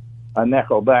a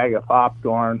nickel bag of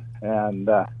popcorn, and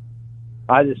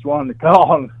I just wanted to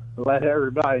call and let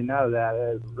everybody know that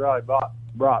it really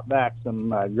brought back some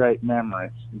great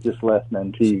memories just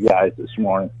listening to you guys this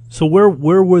morning. So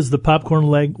where was the popcorn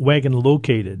wagon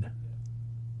located?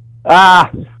 See,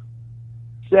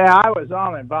 I was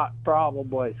on about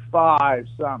probably 5,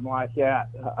 something like that,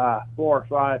 4 or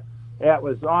 5. It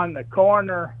was on the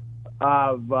corner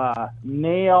of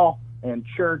Neal and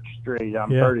Church Street, I'm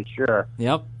pretty sure.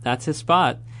 Yep, that's his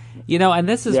spot. You know, and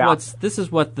this is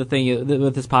what the thing is,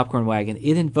 with this popcorn wagon.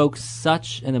 It invokes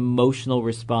such an emotional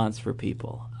response for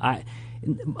people.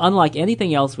 Unlike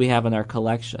anything else we have in our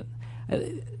collection,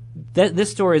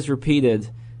 this story is repeated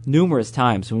numerous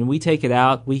times. When we take it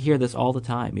out, we hear this all the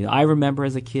time. You know, I remember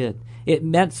as a kid, it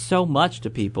meant so much to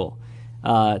people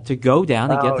to go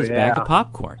down and get this bag of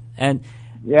popcorn. And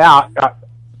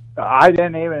I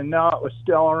didn't even know it was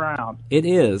still around. It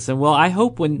is. And, well, I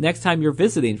hope next time you're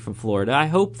visiting from Florida, I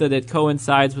hope that it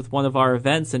coincides with one of our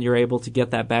events and you're able to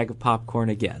get that bag of popcorn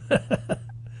again.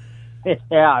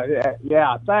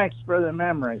 Yeah. Thanks for the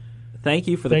memories. Thank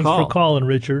you for the call. Thanks for calling,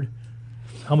 Richard.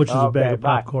 How much is a bag of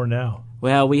popcorn now?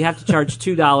 Well, we have to charge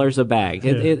 $2 a bag.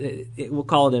 We'll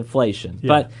call it inflation.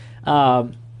 Yeah.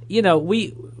 But, you know,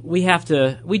 we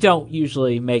don't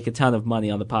usually make a ton of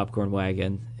money on the popcorn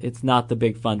wagon. It's not the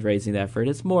big fundraising effort.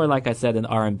 It's more, like I said,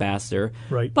 our ambassador.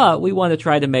 Right. But we want to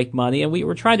try to make money, and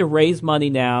we're trying to raise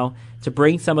money now to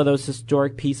bring some of those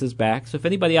historic pieces back. So if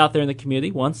anybody out there in the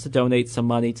community wants to donate some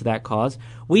money to that cause,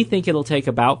 we think it'll take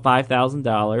about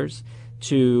 $5,000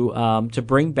 to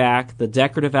bring back the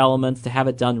decorative elements, to have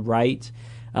it done right,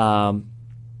 and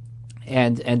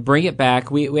bring it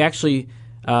back. We actually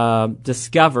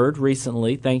discovered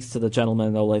recently, thanks to the gentleman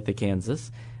in Olathe,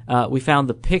 Kansas, we found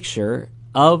the picture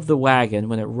of the wagon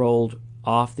when it rolled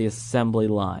off the assembly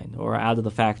line or out of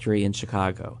the factory in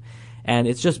Chicago. And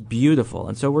it's just beautiful.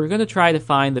 And so we're going to try to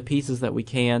find the pieces that we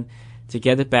can to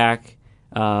get it back,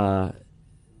 to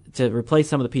replace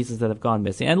some of the pieces that have gone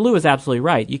missing. And Lou is absolutely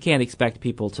right. You can't expect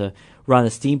people to run a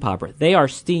steam popper. They are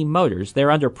steam motors.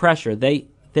 They're under pressure.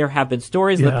 There have been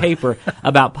stories in the paper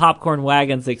about popcorn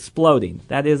wagons exploding.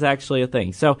 That is actually a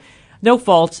thing. So no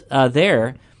fault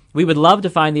there. We would love to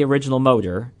find the original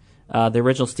motor, the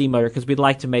original steam motor, because we'd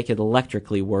like to make it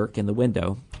electrically work in the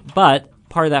window. But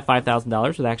part of that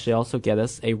 $5,000 would actually also get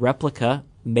us a replica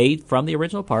made from the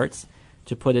original parts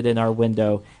to put it in our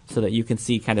window so that you can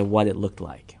see kind of what it looked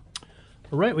like.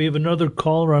 All right, we have another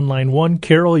caller on line 1.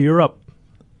 Carol, you're up.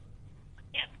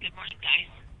 Yes, good morning, guys.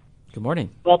 Good morning.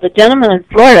 Well, the gentleman in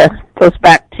Florida goes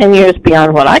back 10 years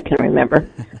beyond what I can remember.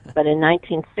 But in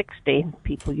 1960,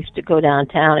 people used to go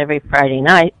downtown every Friday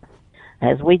night,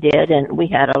 as we did, and we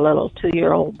had a little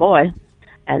 2-year-old boy,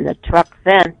 and the truck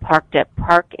then parked at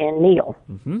Park and Neal.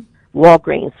 Mm-hmm.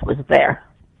 Walgreens was there.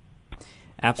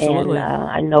 Absolutely. And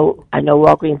I know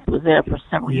Walgreens was there for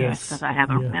several years because I have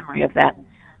a memory of that.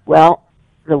 Well,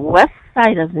 the west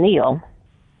side of Neal,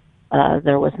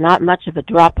 there was not much of a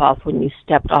drop-off when you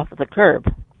stepped off of the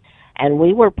curb. And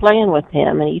we were playing with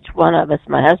him, and each one of us,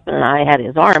 my husband and I, had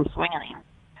his arm swinging him.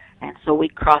 And so we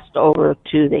crossed over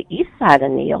to the east side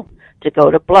of Neal to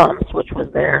go to Blum's, which was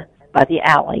there by the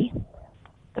alley,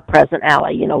 the present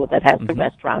alley, that has the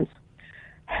restaurants.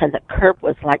 And the curb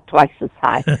was like twice as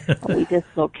high. We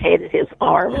dislocated his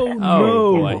arm. Oh,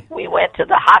 no. And we went to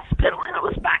the hospital, and it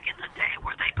was back in the day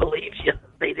where they believed you.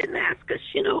 They didn't ask us,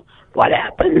 what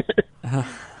happened.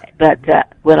 But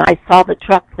when I saw the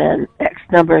truck then, X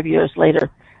number of years later,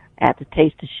 at the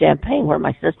Taste of Champagne where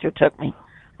my sister took me,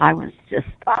 I was just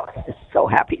so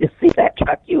happy to see that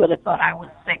truck. You would have thought I was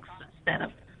 6 instead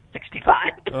of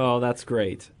 65. Oh, that's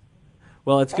great.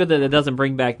 Well, it's good that it doesn't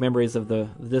bring back memories of the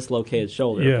dislocated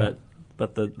shoulder,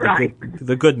 but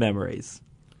the good memories.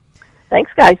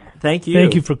 Thanks, guys. Thank you.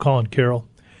 Thank you for calling, Carol.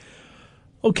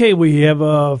 Okay, we have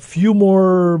a few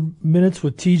more minutes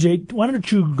with TJ. Why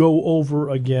don't you go over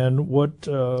again what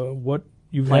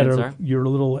you've Plans had your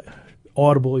little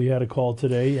audible you had a call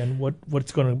today, and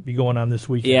what's going to be going on this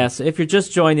weekend? Yeah, so if you're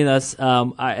just joining us,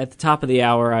 at the top of the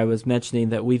hour, I was mentioning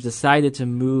that we've decided to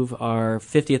move our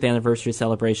 50th anniversary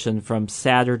celebration from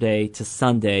Saturday to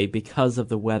Sunday because of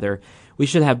the weather. We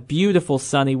should have beautiful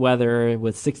sunny weather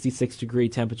with 66-degree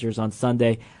temperatures on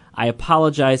Sunday. I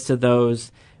apologize to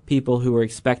those people who were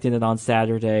expecting it on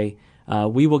Saturday.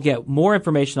 We will get more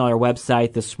information on our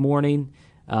website this morning.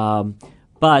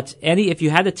 But if you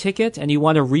had a ticket and you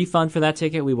want a refund for that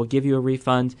ticket, we will give you a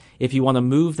refund. If you want to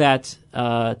move that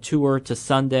tour to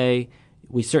Sunday,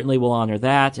 we certainly will honor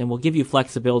that, and we'll give you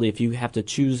flexibility. If you have to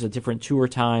choose a different tour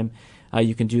time,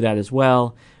 you can do that as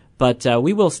well. But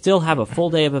we will still have a full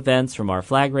day of events, from our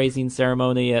flag-raising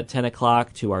ceremony at 10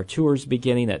 o'clock to our tours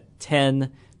beginning at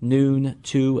 10, noon,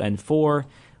 2, and 4.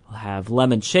 We'll have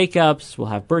lemon shake-ups, we'll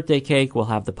have birthday cake, we'll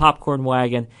have the popcorn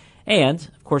wagon, and,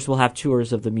 of course, we'll have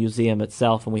tours of the museum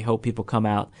itself, and we hope people come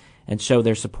out and show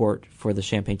their support for the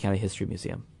Champaign County History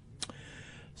Museum.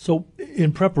 So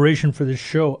in preparation for this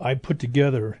show, I put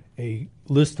together a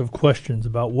list of questions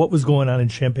about what was going on in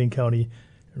Champaign County,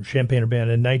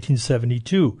 Champaign-Urbana in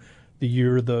 1972, the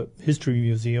year the History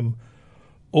Museum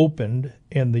opened,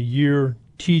 and the year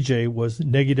TJ was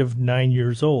 -9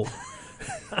 years old.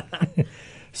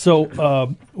 So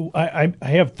I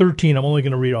have 13. I'm only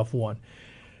going to read off one.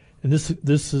 And this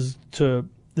has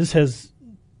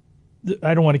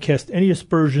I don't want to cast any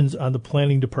aspersions on the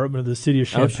planning department of the city of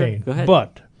Champaign. Sure. Go ahead.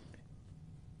 But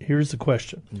here's the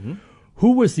question. Mm-hmm.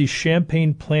 Who was the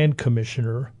Champaign Plan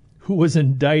Commissioner who was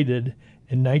indicted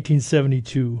in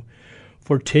 1972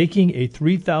 for taking a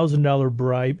 $3,000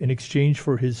 bribe in exchange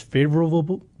for his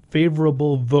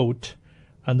favorable vote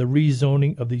on the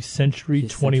rezoning of the Century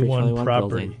 21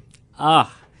 property?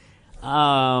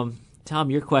 Tom,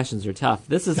 your questions are tough.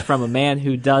 This is from a man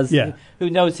who who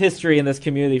knows history in this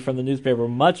community from the newspaper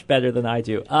much better than I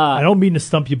do. I don't mean to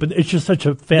stump you, but it's just such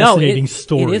a fascinating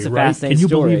story. It is a right? fascinating story. Can you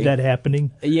story. believe that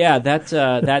happening? Yeah, that's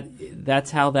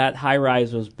how that high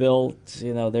rise was built.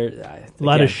 A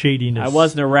lot of shadiness. I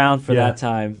wasn't around for that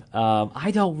time.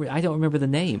 I don't remember the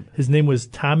name. His name was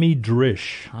Tommy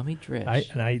Drish. Tommy Drish.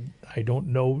 I don't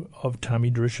know of Tommy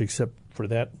Drish except for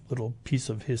that little piece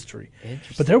of history.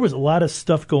 But there was a lot of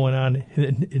stuff going on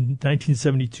in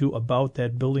 1972 about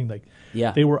that building. Like,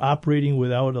 they were operating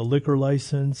without a liquor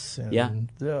license. And,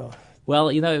 Well,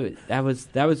 that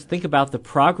was think about the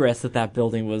progress that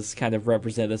building was kind of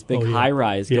represented. This big high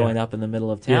rise going up in the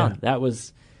middle of town.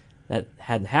 That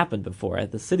hadn't happened before.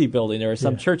 At the city building or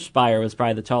some church spire was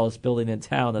probably the tallest building in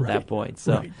town at that point.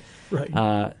 So,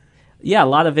 right. A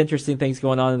lot of interesting things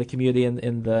going on in the community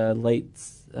in the late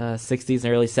 60s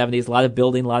and early 70s. A lot of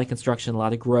building, a lot of construction, a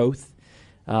lot of growth.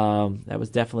 That was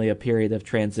definitely a period of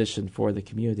transition for the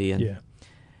community.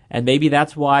 And maybe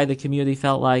that's why the community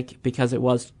felt like, because it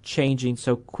was changing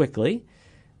so quickly,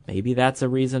 maybe that's a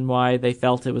reason why they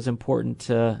felt it was important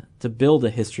to build a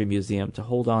history museum, to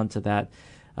hold on to that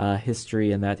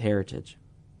history and that heritage.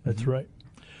 That's right.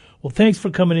 Well, thanks for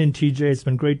coming in, TJ. It's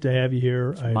been great to have you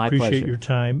here. I appreciate pleasure. your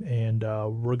time, and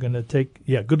we're going to take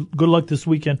good luck this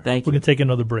weekend. Thank you. We're going to take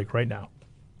another break right now.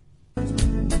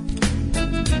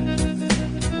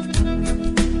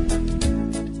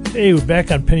 Hey, we're back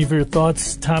on Penny for Your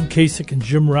Thoughts. Tom Kasich and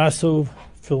Jim Rosso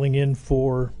filling in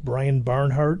for Brian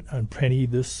Barnhart on Penny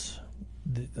the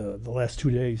last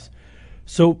 2 days.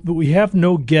 So, but we have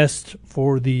no guest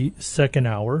for the second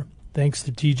hour. Thanks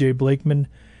to TJ Blakeman.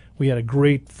 We had a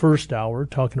great first hour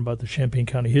talking about the Champaign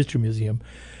County History Museum.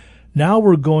 Now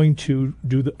we're going to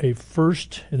do a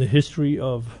first in the history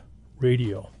of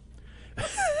radio.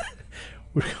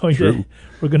 We're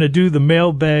going to do the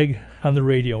mailbag on the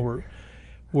radio.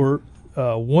 We're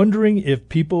wondering if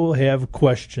people have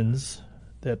questions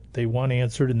that they want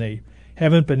answered and they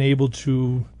haven't been able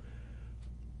to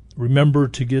remember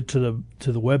to get to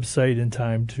the website in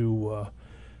time to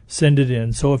send it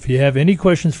in. So if you have any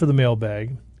questions for the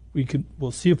mailbag,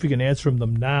 we'll see if we can answer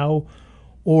them now,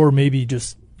 or maybe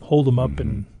just hold them up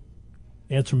and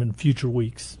answer them in future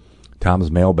weeks.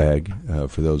 Tom's mailbag,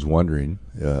 for those wondering,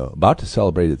 about to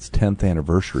celebrate its 10th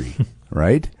anniversary,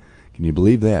 right? Can you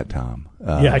believe that, Tom?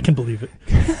 Yeah, I can believe it.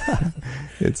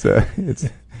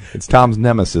 It's Tom's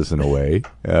nemesis in a way.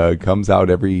 Comes out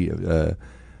every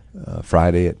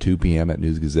Friday at 2 p.m. at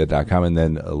newsgazette.com, and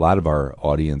then a lot of our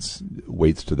audience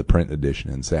waits to the print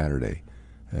edition on Saturday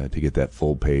to get that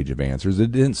full page of answers.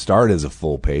 It didn't start as a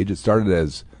full page. It started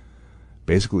as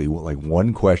basically like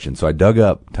one question. So I dug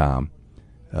up, Tom,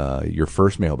 your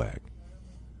first mailbag,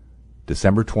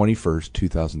 December 21st,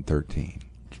 2013.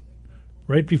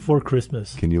 Right before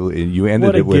Christmas. You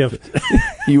ended it with gift.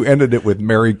 You ended it with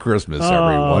Merry Christmas,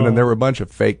 everyone, and there were a bunch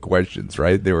of fake questions,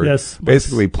 right? They were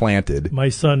basically planted. My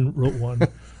son wrote one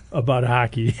about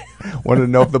hockey. Wanted to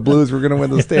know if the Blues were going to win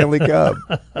the Stanley Cup.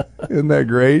 Isn't that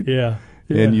great? Yeah.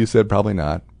 And you said probably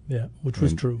not. Yeah, which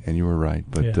was true. And you were right.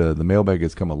 But the mailbag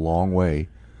has come a long way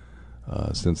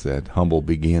since that humble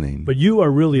beginning. But you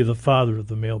are really the father of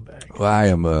the mailbag. Well, I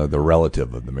am the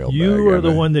relative of the mailbag. You are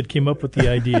the one that came up with the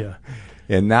idea.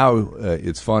 And now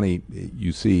it's funny,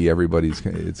 you see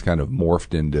it's kind of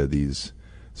morphed into these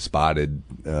spotted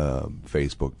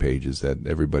Facebook pages that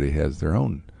everybody has their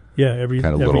own every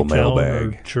kind of little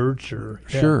mailbag. Or church or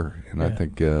Sure. And I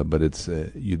think, but it's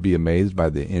you'd be amazed by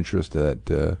the interest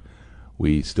that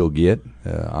we still get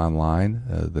online.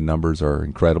 The numbers are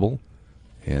incredible,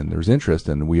 and there's interest,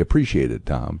 and we appreciate it,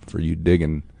 Tom, for you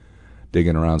digging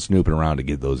around, snooping around to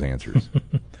get those answers.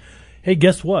 Hey,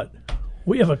 guess what?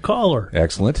 We have a caller.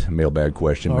 Excellent. Mailbag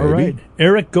question, All right.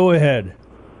 Eric, go ahead.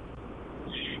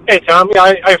 Hey, Tom. Yeah,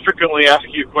 I frequently ask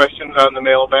you questions on the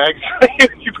mailbag.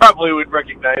 You probably would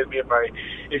recognize me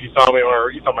if you saw me or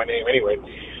you saw my name anyway.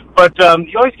 But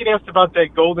you always get asked about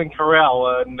that Golden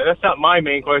Corral, and that's not my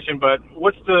main question, but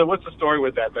what's the story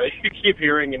with that you keep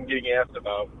hearing and getting asked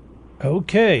about?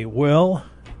 Okay, well,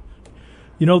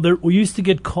 we used to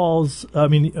get calls,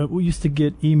 we used to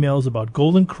get emails about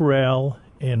Golden Corral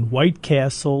and White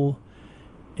Castle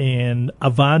and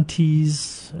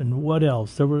Avanti's and what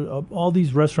else? There were all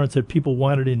these restaurants that people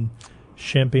wanted in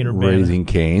Champaign-Urbana. Raising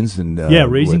Cane's. And,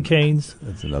 Raising Cane's.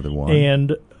 That's another one.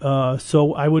 And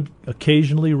so I would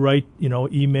occasionally write,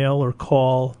 email or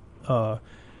call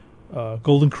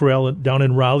Golden Corral down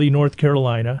in Raleigh, North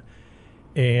Carolina.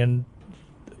 And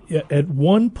at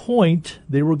one point,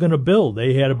 they were going to build.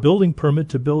 They had a building permit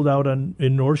to build out in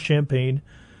North Champaign,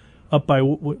 up by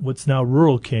what's now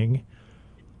Rural King,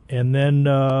 and then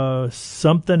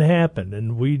something happened,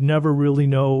 and we never really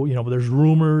know. There's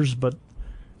rumors, but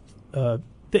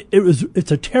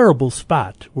it's a terrible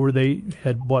spot where they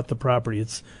had bought the property.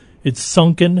 It's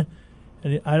sunken,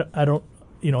 and I don't.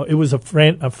 It was a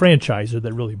franchisor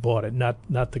that really bought it,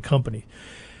 not the company.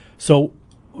 So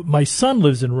my son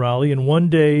lives in Raleigh, and one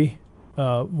day,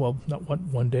 not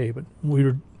one day, but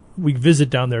we visit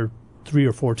down there 3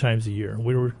 or 4 times a year.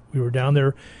 We were down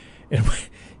there, and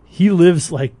he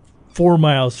lives like 4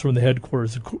 miles from the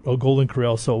headquarters of Golden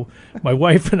Corral. So my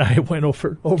wife and I went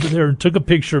over there and took a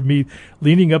picture of me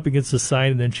leaning up against the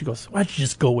sign, and then she goes, "Why don't you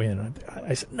just go in?"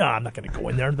 I said, "No, I'm not going to go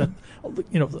in there. I'll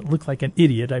look like an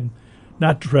idiot. I'm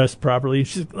not dressed properly."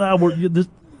 She's like,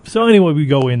 so anyway, we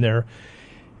go in there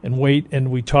and wait, and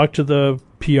we talk to the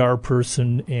PR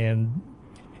person, and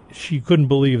she couldn't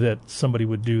believe that somebody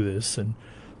would do this. And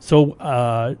so,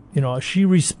 she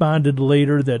responded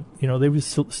later that, they was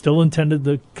still intended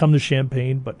to come to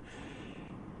Champaign, but,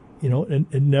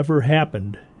 it never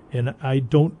happened. And I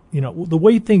don't, the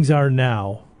way things are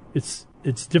now, it's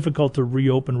difficult to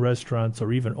reopen restaurants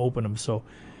or even open them. So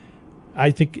I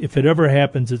think if it ever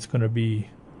happens, it's going to be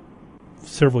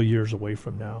several years away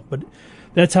from now. But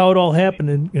that's how it all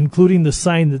happened, including the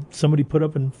sign that somebody put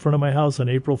up in front of my house on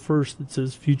April 1st that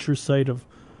says future site of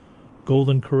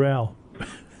Golden Corral.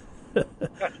 The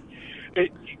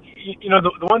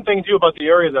one thing too about the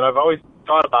area that I've always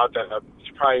thought about that I'm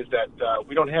surprised that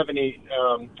we don't have any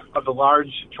of the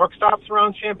large truck stops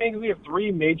around Champaign. We have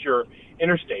 3 major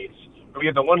interstates. We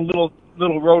have the one little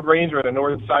road ranger on the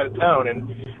north side of town,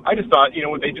 and I just thought,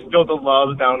 when they just built the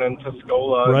Loves down in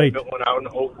Tuscola, right. They built one out in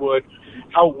Oakwood,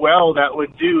 how well that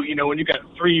would do, when you got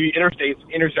 3 interstates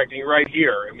intersecting right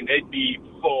here. I mean, they'd be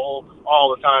full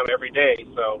all the time, every day.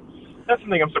 So that's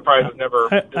something I'm surprised has never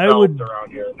developed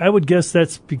around here. I would guess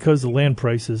that's because the land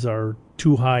prices are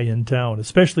too high in town,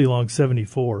 especially along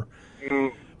 74.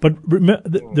 But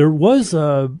there was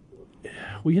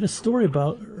we had a story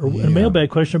about, or a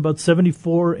mailbag question about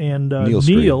 74 and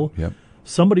Neil. Yep.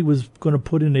 Somebody was going to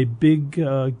put in a big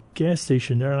gas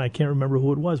station there, and I can't remember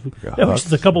who it was. That was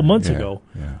just a couple months ago.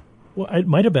 Yeah. Well, it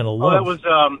might have been a Love. Oh, that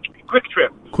was Quick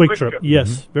Trip. Quick Trip.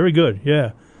 Yes, very good.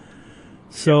 Yeah.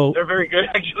 So they're very good,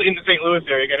 actually, in the St. Louis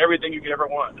area. You got everything you could ever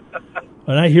want.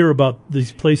 And I hear about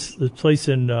this place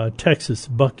in Texas,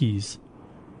 Buc-ee's.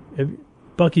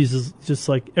 Buc-ee's is just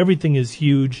like, everything is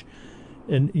huge,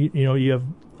 and you have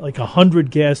like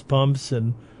 100 gas pumps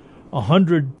and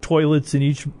 100 toilets in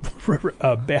each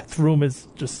bathroom. Is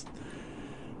just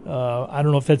I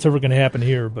don't know if that's ever going to happen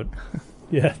here, but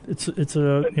yeah, it's that's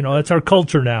our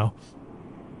culture now.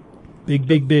 Big.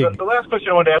 The last question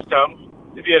I wanted to ask Tom,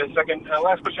 if you had a second,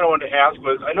 last question I wanted to ask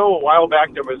was, I know a while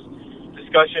back there was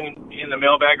discussion in the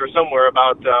mailbag or somewhere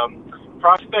about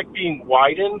Prospect being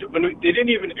widened. They didn't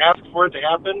even ask for it to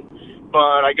happen,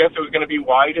 but I guess it was going to be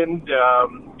widened,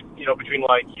 between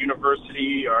like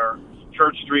University or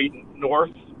Church Street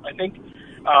North, I think.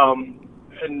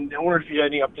 And I wondered if you had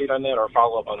any update on that or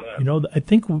follow up on that.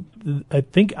 I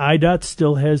think IDOT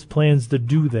still has plans to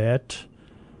do that.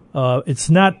 It's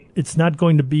not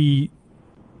going to be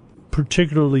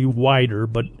particularly wider,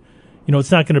 but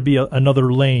it's not going to be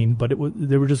another lane. But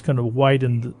they were just going to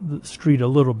widen the street a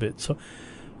little bit. So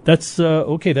that's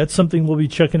okay. That's something we'll be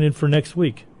checking in for next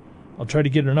week. I'll try to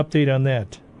get an update on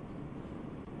that.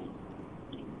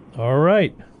 All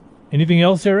right. Anything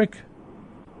else, Eric?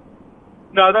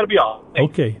 No, that'll be all.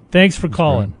 Thanks. Okay. Thanks for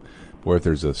calling. Boy, if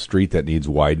there's a street that needs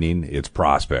widening, it's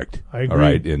Prospect. I agree. All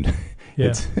right, and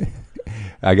yeah.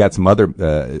 I got some other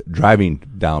driving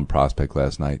down Prospect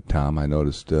last night, Tom. I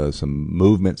noticed some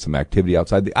movement, some activity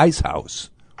outside the Ice House,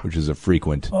 which is a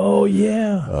frequent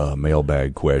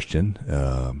mailbag question.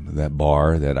 That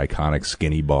bar, that iconic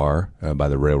skinny bar by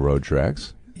the railroad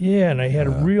tracks. Yeah, and I had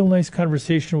a real nice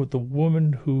conversation with the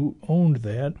woman who owned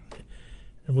that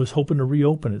and was hoping to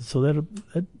reopen it. So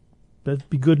that'd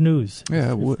be good news.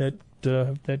 Yeah, if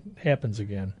that happens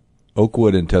again.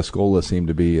 Oakwood and Tuscola seem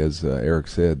to be, as Eric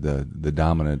said, the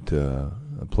dominant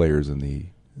players in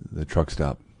the truck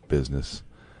stop business.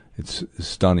 It's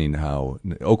stunning how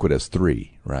Oakwood has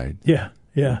 3, right? Yeah.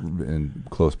 In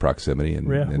close proximity, and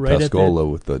right Tuscola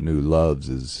with the new Loves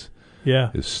is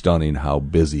stunning how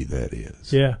busy that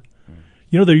is. Yeah.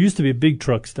 There used to be a big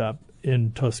truck stop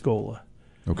in Tuscola.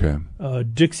 Okay.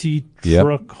 Dixie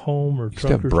Truck Home or used to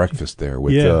have breakfast there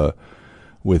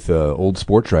with old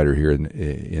sports writer here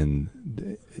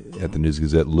in at the News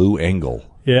Gazette, Lou Engel.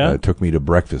 Yeah. Took me to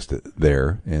breakfast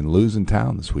there, and Lou's in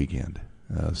town this weekend.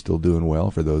 Still doing well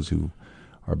for those who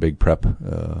are big prep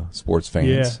sports fans.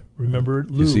 Yeah, remember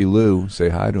Lou. You see Lou, say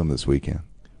hi to him this weekend.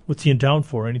 What's he in town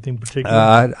for? Anything particular?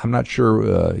 I'm not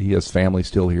sure. He has family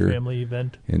still here. Family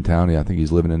event in town. Yeah, I think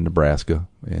he's living in Nebraska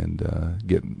and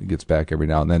gets back every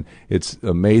now and then. It's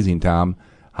amazing, Tom,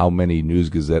 how many News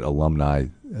Gazette alumni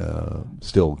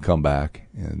still come back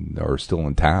and are still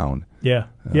in town. Yeah.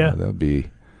 That would be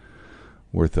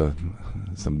worth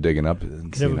some digging up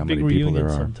and seeing how many people there are.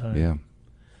 Sometime. Yeah.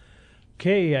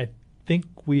 Okay, I think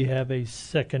we have a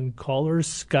second caller.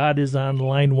 Scott is on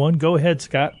line 1. Go ahead,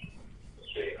 Scott.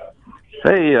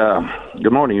 Hey,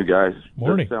 good morning, you guys.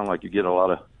 Morning. It doesn't sound like you get a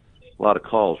lot of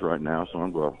calls right now, so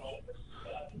I'm going to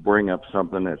bring up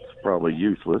something that's probably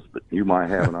useless, but you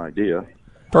might have an idea.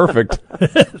 Perfect.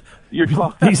 You're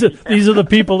these are the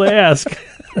people to ask.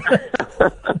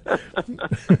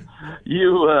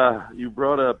 You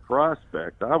brought up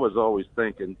Prospect. I was always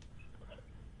thinking,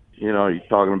 you're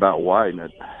talking about widening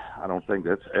it. I don't think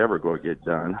that's ever going to get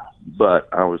done. But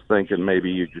I was thinking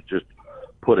maybe you could just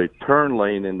put a turn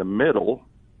lane in the middle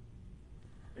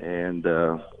and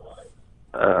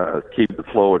keep the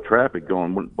flow of traffic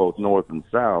going both north and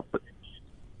south, but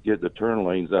get the turn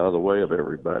lanes out of the way of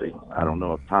everybody. I don't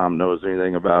know if Tom knows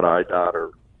anything about IDOT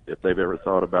or if they've ever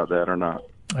thought about that or not.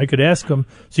 I could ask him.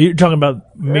 So you're talking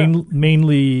about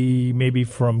mainly maybe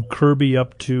from Kirby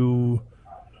up to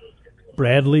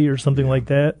Bradley or something like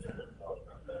that?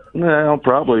 No,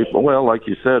 probably. Well, like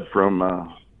you said,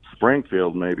 from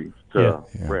Springfield maybe to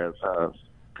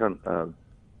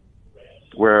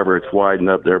wherever it's widened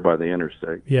up there by the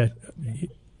interstate. Yeah.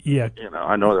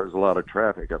 I know there's a lot of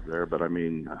traffic up there, but I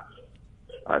mean,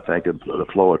 I think the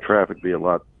flow of traffic be a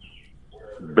lot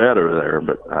better there,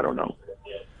 but I don't know.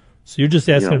 So you're just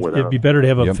asking if it'd be better to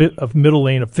have a middle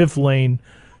lane, a fifth lane,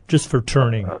 just for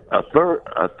turning. A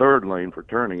third lane for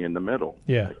turning in the middle.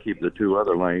 Yeah. To keep the two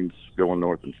other lanes going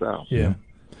north and south. Yeah.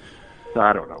 So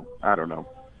I don't know.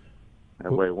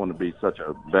 That way it wouldn't be such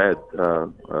a bad,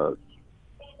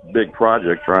 big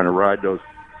project trying to ride those.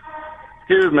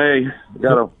 Excuse me,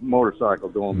 got a motorcycle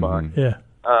going by. Yeah.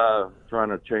 Trying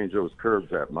to change those curbs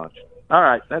that much. All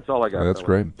right, that's all I got. That's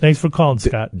great. Thanks for calling,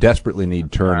 Scott. Desperately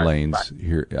need turn lanes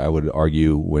here. I would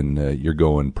argue when you're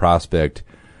going Prospect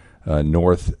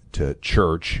north to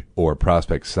Church or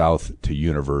Prospect south to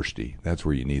University. That's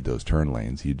where you need those turn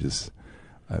lanes. You just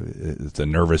it's a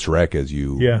nervous wreck as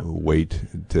you wait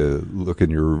to look in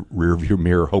your rearview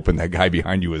mirror, hoping that guy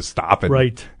behind you is stopping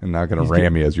and not going to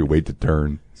ram you as you wait to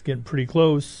turn. It's getting pretty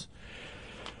close.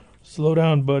 Slow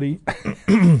down, buddy.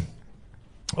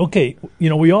 Okay,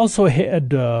 we also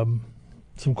had some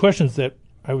questions that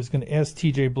I was going to ask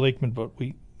T.J. Blakeman, but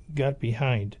we got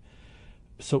behind.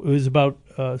 So it was about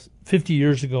 50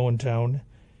 years ago in town,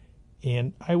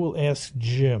 and I will ask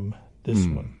Jim this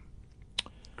one.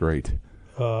 Great.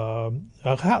 I'm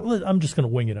just going to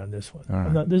wing it on this one. All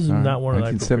right. This is not one of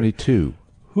 1972.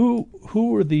 Who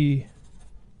were the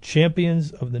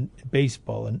champions of the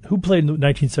baseball, and who played in the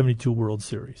 1972 World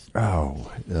Series?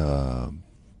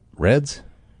 Reds?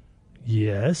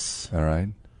 Yes. All right.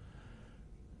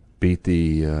 Beat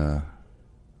the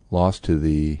lost to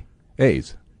the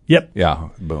A's. Yep. Yeah,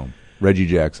 boom. Reggie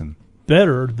Jackson.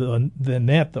 Better than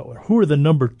that, though. Who are the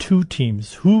number 2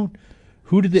 teams? Who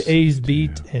did the A's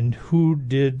beat, and who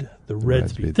did the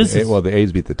Reds beat? The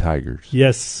A's beat the Tigers.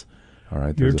 Yes. All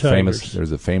right.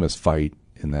 There's a famous fight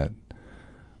in that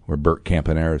where Bert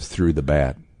Campaneris threw the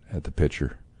bat at the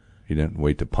pitcher. He didn't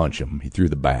wait to punch him. He threw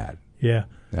the bat. Yeah.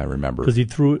 I remember. Because he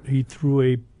threw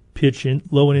a pitch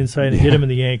low and inside and hit him in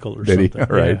the ankle or something. All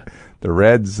right. Yeah. The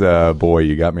Reds, boy,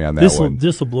 you got me on that one.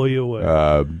 This will blow you away.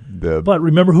 But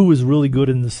remember who was really good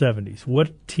in the 70s?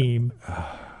 What team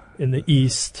in the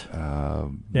East?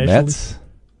 Mets?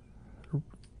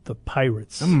 The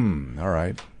Pirates. All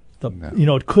right.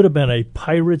 It could have been a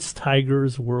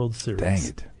Pirates-Tigers World Series. Dang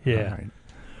it. Yeah.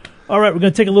 All right, we're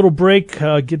going to take a little break.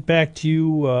 Get back to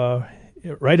you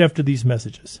right after these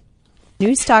messages.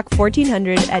 News Talk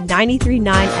 1400 at 93.9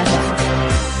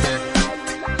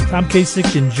 FM. Tom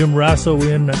Kasich and Jim Rosso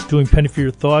in doing Penny for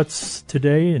Your Thoughts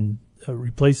today, and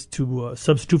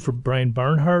substitute for Brian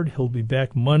Barnhart. He'll be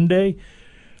back Monday.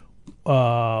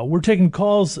 We're taking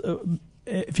calls.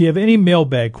 If you have any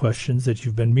mailbag questions that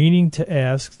you've been meaning to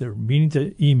ask, they're meaning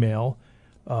to email,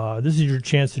 this is your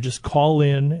chance to just call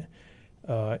in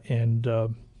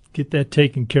and get that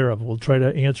taken care of. We'll try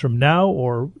to answer them now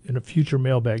or in a future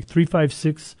mailbag.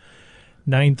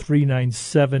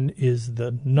 356-9397 is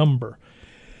the number.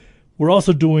 We're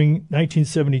also doing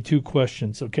 1972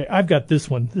 questions. Okay, I've got this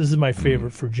one. This is my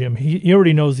favorite for Jim. He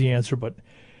already knows the answer, but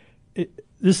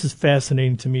this is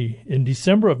fascinating to me. In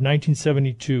December of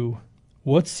 1972,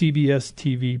 what CBS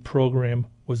TV program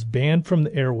was banned from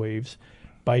the airwaves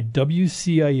by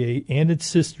WCIA and its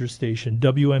sister station,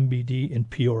 WMBD, in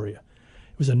Peoria?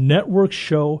 It was a network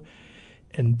show,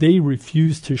 and they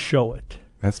refused to show it.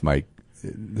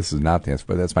 This is not the answer,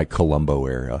 but that's my Columbo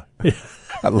era.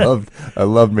 I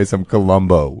loved me some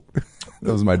Columbo.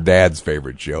 That was my dad's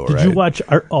favorite show. Did you watch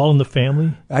All in the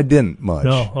Family? I didn't much.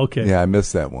 No, okay. Yeah, I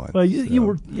missed that one. Well, you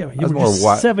were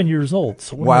just 7 years old.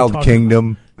 So Wild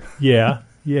Kingdom. Yeah.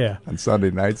 On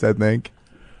Sunday nights, I think.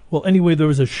 Well, anyway, there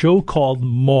was a show called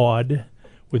Maude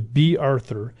with B.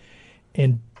 Arthur,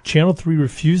 and Channel 3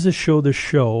 refused to show the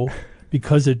show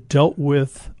because it dealt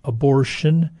with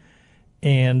abortion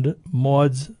and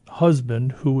Maude's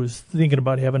husband, who was thinking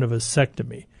about having a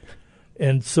vasectomy.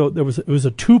 And so it was a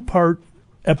 2-part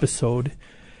episode,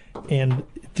 and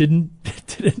it didn't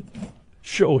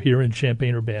show here in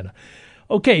Champaign-Urbana.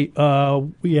 Okay,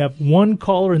 we have one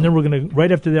caller, and then we're going to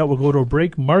right after that we'll go to a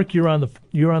break. Mark, you're on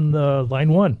the line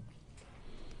one.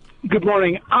 Good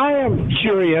morning. I am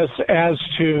curious as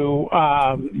to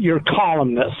your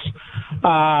columnists.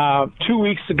 2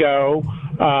 weeks ago,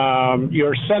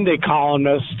 your Sunday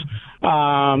columnist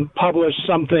published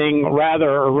something rather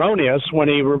erroneous when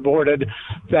he reported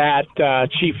that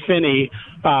Chief Finney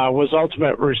was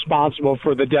ultimately responsible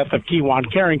for the death of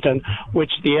Kewan Carrington,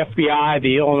 which the FBI,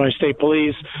 the Illinois State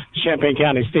Police, Champaign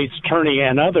County State's Attorney,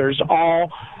 and others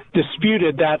all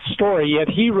disputed that story, yet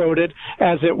he wrote it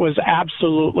as it was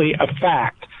absolutely a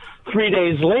fact. 3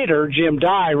 days later, Jim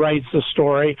Dye writes a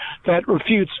story that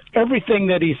refutes everything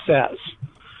that he says.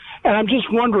 And I'm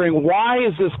just wondering, why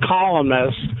is this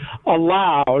columnist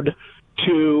allowed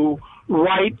to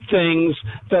write things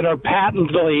that are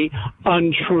patently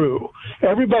untrue?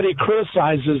 Everybody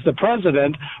criticizes the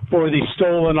president for the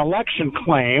stolen election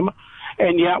claim,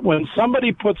 and yet when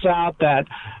somebody puts out that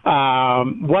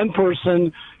one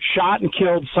person shot and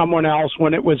killed someone else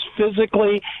when it was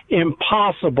physically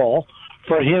impossible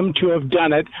for him to have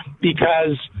done it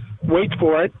because, wait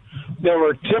for it, there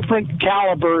were different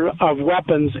caliber of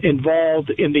weapons involved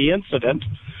in the incident,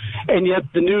 and yet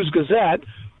the News Gazette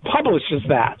publishes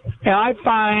that. And I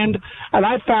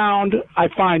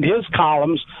find his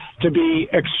columns to be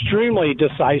extremely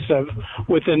decisive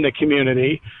within the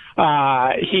community.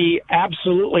 He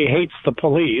absolutely hates the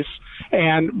police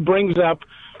and brings up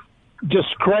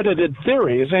discredited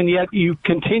theories, and yet you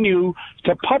continue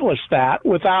to publish that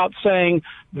without saying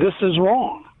this is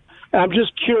wrong. And I'm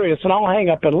just curious, and I'll hang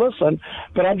up and listen,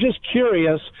 but I'm just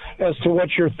curious as to what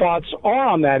your thoughts are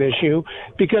on that issue,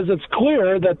 because it's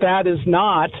clear that that is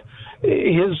not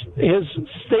his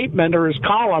statement, or his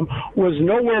column was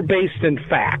nowhere based in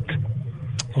fact.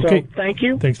 Okay. So thank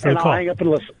you. Thanks for the call. I'll hang up and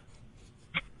listen.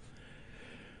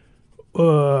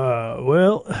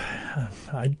 Well,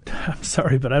 I'm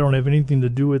sorry, but I don't have anything to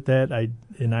do with that. I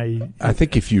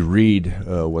think if you read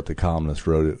what the columnist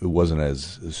wrote, it wasn't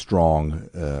as strong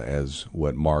as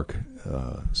what Mark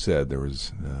said. There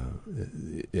was,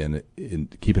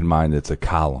 keep in mind it's a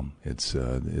column. It's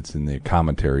in the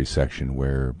commentary section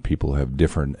where people have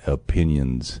different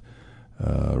opinions,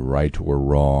 right or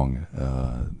wrong,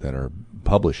 that are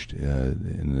published in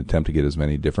an attempt to get as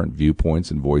many different viewpoints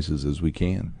and voices as we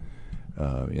can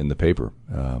in the paper.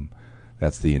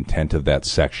 That's the intent of that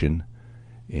section.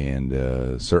 And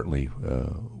certainly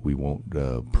we won't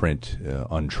print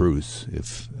untruths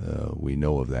if we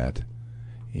know of that.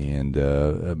 And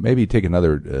maybe take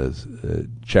another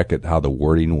check at how the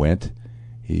wording went.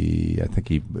 I think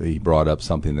he brought up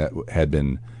something that had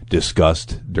been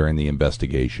discussed during the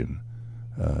investigation,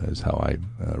 is how I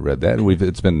read that. And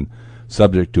it's been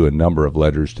subject to a number of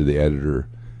letters to the editor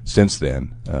since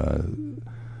then,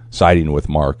 siding with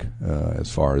Mark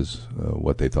as far as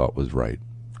what they thought was right.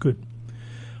 Good.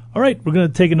 All right, we're going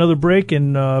to take another break,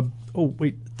 and I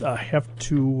have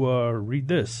to read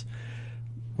this.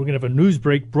 We're going to have a news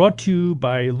break brought to you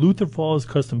by Luther Falls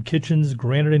Custom Kitchens,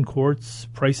 Granite and Quartz.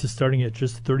 Prices starting at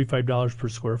just $35 per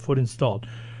square foot installed.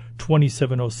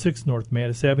 2706 North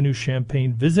Mattis Avenue,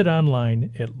 Champaign. Visit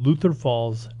online at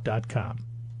lutherfalls.com.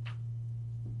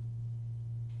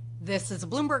 This is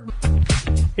Bloomberg.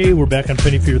 Hey, we're back on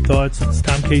Penny for Your Thoughts. It's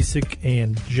Tom Kasich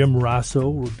and Jim Rosso.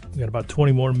 We've got about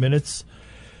 20 more minutes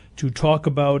to talk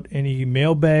about any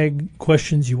mailbag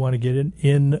questions you want to get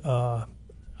in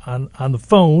on the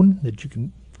phone that you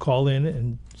can call in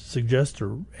and suggest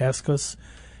or ask us.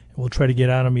 And we'll try to get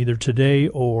on them either today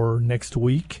or next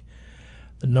week.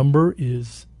 The number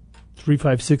is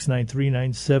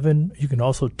 356-9397. You can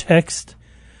also text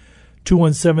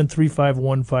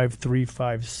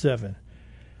 217-351-5357.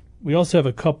 We also have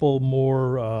a couple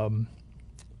more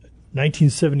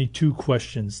 1972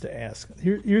 questions to ask.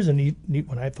 Here's a neat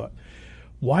one, I thought.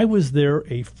 Why was there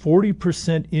a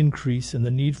 40% increase in the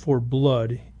need for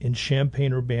blood in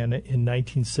Champaign-Urbana in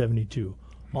 1972?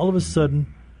 All of a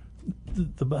sudden,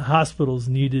 the hospitals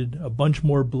needed a bunch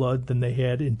more blood than they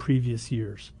had in previous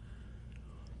years.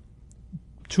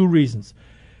 Two reasons.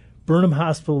 Burnham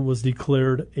Hospital was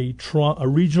declared a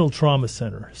regional trauma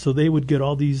center, so they would get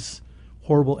all these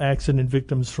horrible accident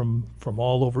victims from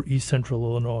all over East Central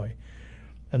Illinois.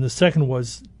 And the second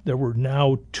was there were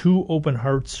now 2 open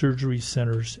heart surgery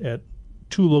centers at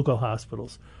 2 local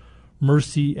hospitals,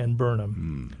 Mercy and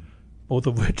Burnham, both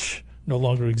of which no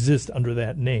longer exist under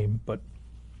that name. But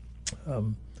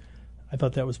I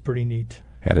thought that was pretty neat.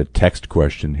 Had a text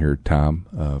question here,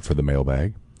 Tom, for the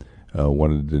mailbag.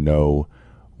 Wanted to know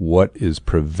what is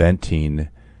preventing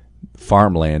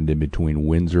farmland in between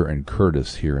Windsor and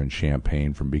Curtis here in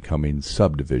Champaign from becoming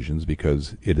subdivisions,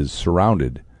 because it is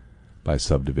surrounded by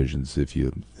subdivisions. If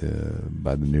you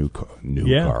by the new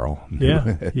Carl,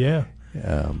 yeah. I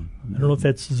don't know if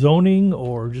that's zoning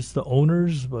or just the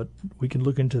owners, but we can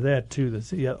look into that too.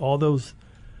 All those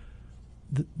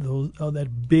that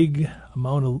big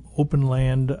amount of open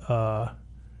land.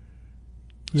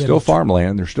 Still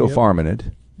farmland. They're still farming it,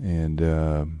 and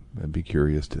I'd be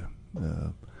curious to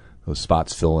those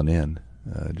spots filling in.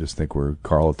 Just think where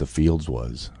Carl at the Fields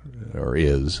was, or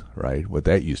is, right? What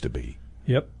that used to be.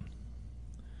 Yep.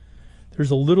 There's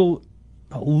a little,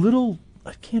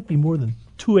 it can't be more than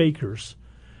 2 acres,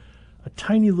 a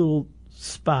tiny little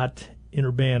spot in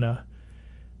Urbana,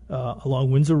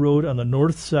 along Windsor Road on the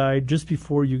north side, just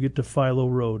before you get to Philo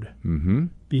Road,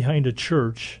 behind a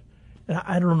church. And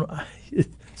I don't know,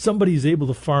 somebody's able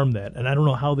to farm that, and I don't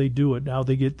know how they do it, how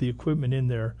they get the equipment in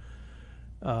there.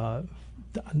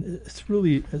 It's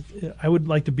really, I would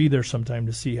like to be there sometime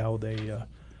to see how they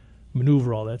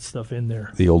maneuver all that stuff in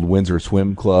there. The old Windsor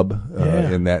Swim Club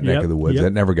in that neck of the woods,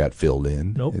 that never got filled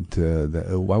in. Nope.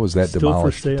 Why was that Still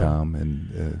demolished, for sale. Tom?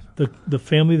 And the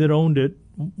family that owned it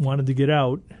wanted to get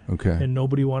out, okay, and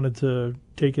nobody wanted to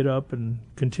take it up and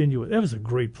continue it. That was a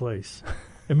great place.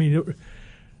 I mean,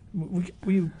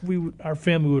 we our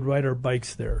family would ride our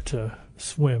bikes there to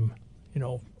swim,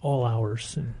 all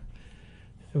hours, and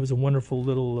it was a wonderful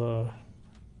little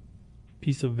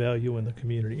piece of value in the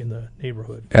community, in the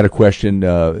neighborhood. I had a question,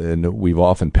 and we've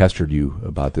often pestered you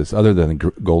about this, other than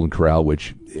the Golden Corral,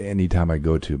 which anytime I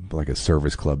go to like a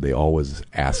service club, they always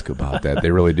ask about that.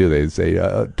 They really do. They say,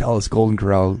 tell us Golden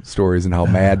Corral stories and how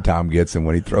mad Tom gets, and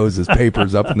when he throws his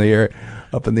papers up in the air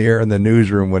in the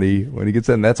newsroom when he gets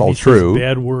in. That's all he true. Says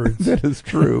bad words. That is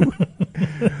true.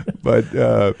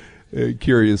 But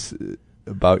curious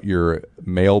about your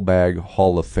Mailbag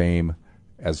Hall of Fame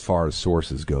as far as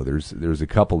sources go. There's a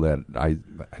couple that I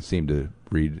seem to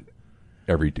read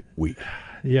every week.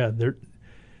 Yeah,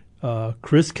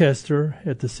 Chris Kester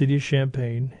at the City of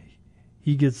Champaign,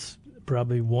 he gets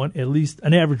probably at least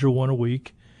an average of one a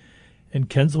week, and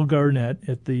Kensel Garnett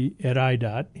at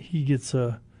IDOT, he gets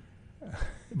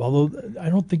although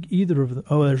I don't think either of them.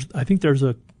 I think there's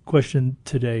a question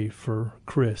today for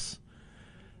Chris,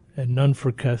 and none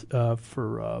for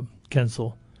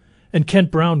Kensel. And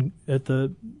Kent Brown at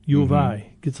the U of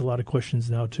I gets a lot of questions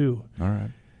now too. All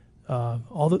right.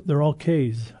 They're all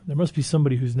Ks. There must be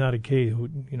somebody who's not a K. Who,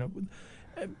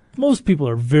 most people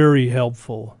are very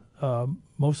helpful.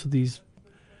 Most of these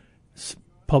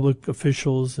public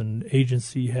officials and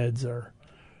agency heads are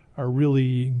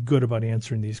really good about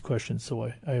answering these questions.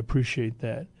 So I appreciate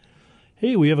that.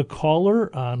 Hey, we have a caller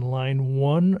on line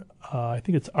 1. I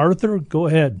think it's Arthur. Go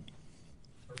ahead.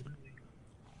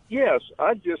 Yes,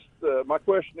 my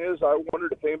question is, I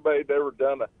wondered if anybody had ever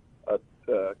done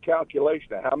a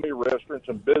calculation of how many restaurants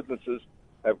and businesses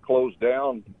have closed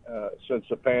down since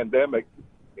the pandemic,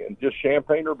 in just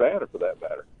Champaign-Urbana for that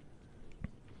matter.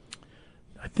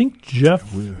 I think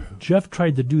Jeff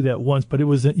tried to do that once, but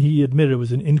he admitted it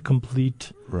was an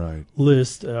incomplete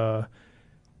list. So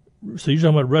you're talking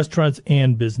about restaurants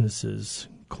and businesses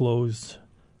closed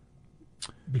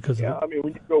because of I mean,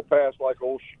 when you go past like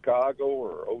Old Chicago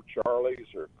or Old Charlie's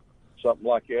or something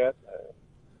like that,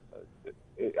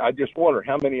 I just wonder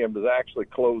how many of them has actually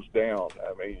closed down.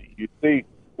 I mean, you see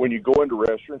when you go into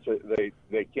restaurants,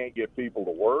 they can't get people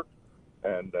to work,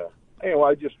 and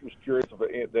anyway, I just was curious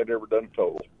if they'd ever done a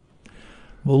total.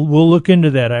 We'll look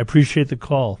into that. I appreciate the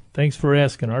call. Thanks for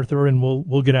asking, Arthur, and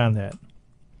we'll get on that.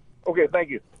 Okay, thank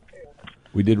you.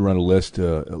 We did run a list,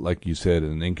 like you said,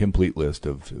 an incomplete list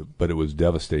but it was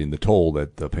devastating. The toll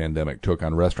that the pandemic took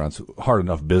on restaurants, hard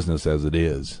enough business as it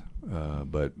is,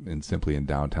 but simply in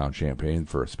downtown Champaign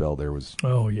for a spell there was.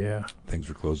 Oh yeah, things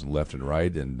were closing left and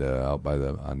right, and out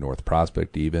on North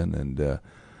Prospect even, and the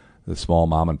small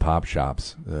mom and pop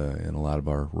shops in a lot of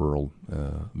our rural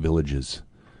villages.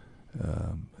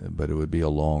 But it would be a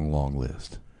long, long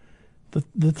list.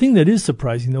 The thing that is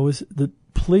surprising though is the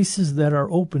places that are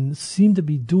open seem to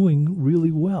be doing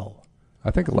really well.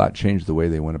 I think a lot changed the way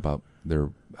they went about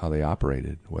how they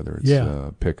operated, whether it's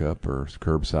pickup or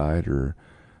curbside, or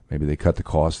maybe they cut the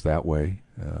costs that way.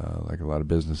 Like a lot of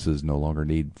businesses no longer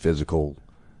need physical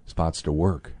spots to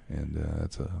work, and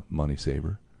that's a money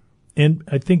saver. And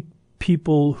I think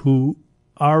people who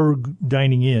are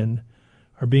dining in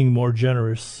are being more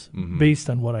generous based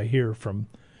on what I hear from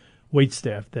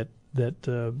waitstaff that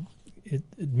it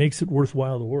makes it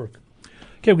worthwhile to work.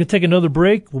 Okay, we're going to take another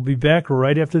break. We'll be back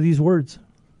right after these words.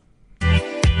 Hey,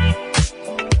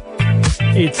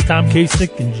 it's Tom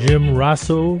Kasich and Jim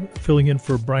Rosso filling in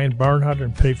for Brian Barnhart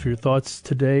and Penny for Your Thoughts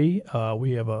today.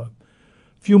 We have a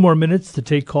few more minutes to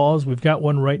take calls. We've got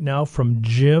one right now from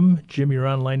Jim. Jim, you're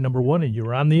on line number 1, and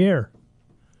you're on the air.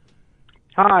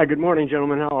 Hi, good morning,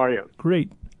 gentlemen. How are you? Great.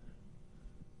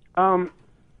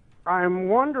 I'm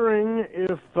wondering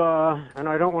if, and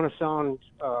I don't want to sound,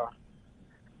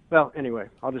 well, anyway,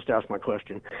 I'll just ask my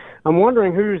question. I'm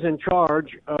wondering who's in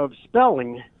charge of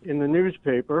spelling in the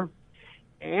newspaper,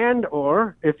 and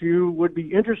or if you would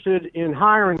be interested in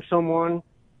hiring someone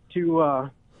to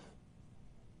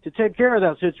take care of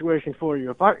that situation for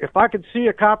you. If I could see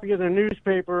a copy of the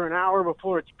newspaper an hour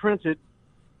before it's printed,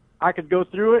 I could go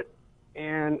through it,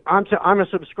 and I'm a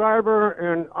subscriber,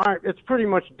 and it's pretty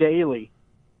much daily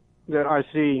that I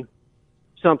see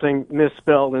something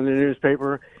misspelled in the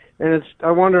newspaper, and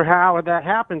I wonder how that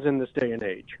happens in this day and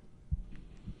age.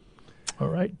 All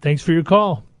right. Thanks for your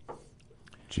call.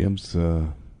 Jim's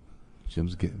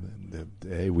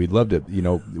hey, we'd love to,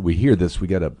 we hear this. We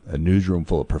got a newsroom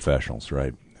full of professionals,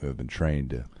 right, who have been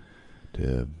trained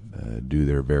to do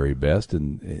their very best,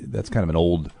 and that's kind of an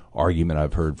old argument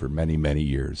I've heard for many, many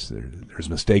years. There's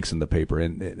mistakes in the paper,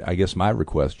 and I guess my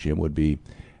request, Jim, would be,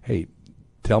 hey,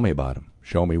 tell me about them.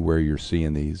 Show me where you're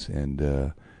seeing these,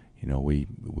 and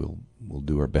we'll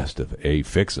do our best to A,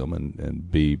 fix them, and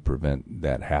B, prevent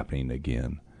that happening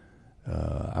again.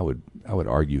 I would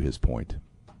argue his point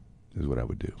is what I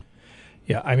would do.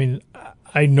 Yeah, I mean,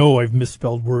 I know I've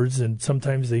misspelled words, and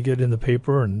sometimes they get in the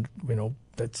paper, and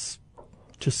that's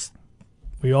just,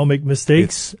 we all make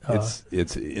mistakes.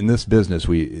 It's in this business.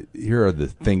 Here are the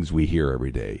things we hear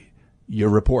every day. You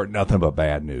report nothing but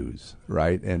bad news,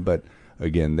 right? But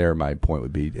again, my point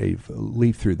would be, hey,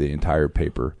 leaf through the entire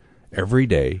paper every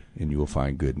day, and you will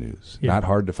find good news. Yeah. Not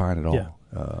hard to find at all.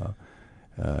 Yeah.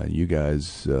 You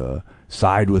guys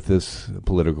side with this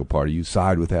political party. You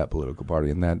side with that political party,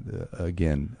 and that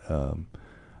again, I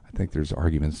think there's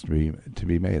arguments to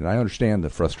be made. And I understand the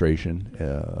frustration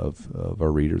of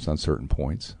our readers on certain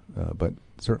points, but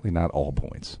certainly not all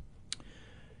points.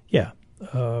 Yeah,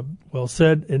 well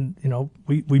said. And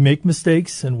we make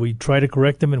mistakes, and we try to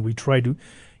correct them, and we try to,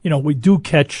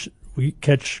 we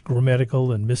catch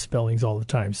grammatical and misspellings all the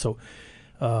time. So,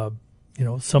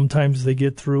 sometimes they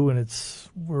get through, and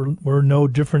we're no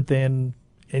different than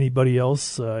anybody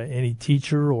else, any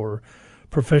teacher or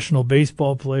professional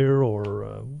baseball player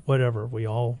or whatever. We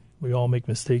all make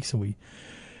mistakes, and we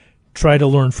try to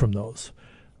learn from those.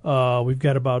 We've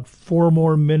got about 4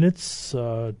 more minutes.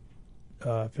 If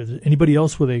there's anybody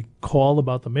else with a call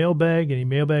about the mailbag, any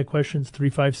mailbag questions,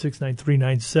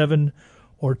 356-9397,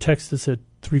 or text us at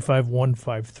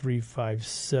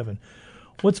 351-5357.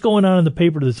 What's going on in the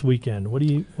paper this weekend?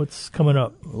 What's coming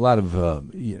up? A lot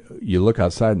of you look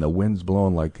outside and the wind's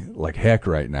blowing like heck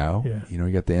right now. Yeah. You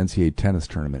got the NCAA tennis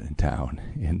tournament in town,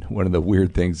 and one of the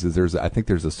weird things is I think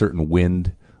there's a certain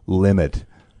wind limit,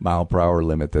 mile per hour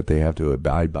limit, that they have to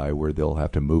abide by, where they'll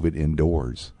have to move it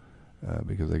indoors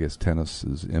because I guess tennis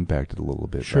is impacted a little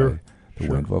bit by the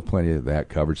wind. Well, plenty of that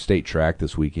coverage. State track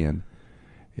this weekend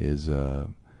is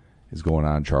going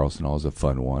on. Charleston, always a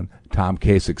fun one. Tom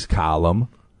Kasich's column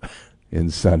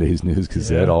in Sunday's News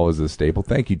Gazette, always a staple.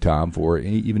 Thank you, Tom, for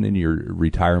even in your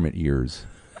retirement years,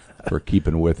 for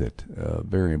keeping with it.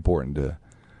 Very important to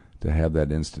have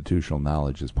that institutional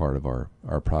knowledge as part of our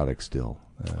product still.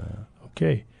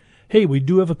 Okay. Hey, we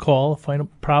do have a call,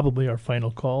 probably our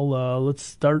final call. Let's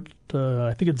start,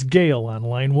 I think it's Gail on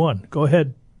line 1. Go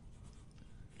ahead.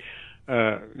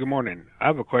 Good morning. I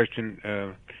have a question.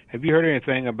 Have you heard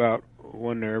anything about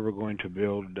when they're ever going to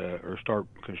build or start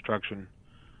construction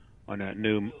on that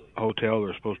new hotel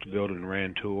they're supposed to build in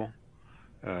Rantoul?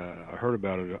 I heard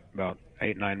about it about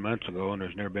 8-9 months ago, and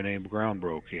there's never been any ground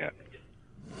broke yet.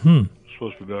 It's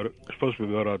supposed to be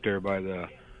built out there by the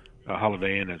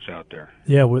Holiday Inn that's out there.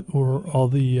 Yeah, with all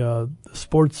the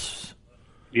sports.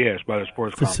 Yes, by the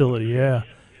sports facility. Complex.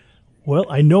 Yeah. Well,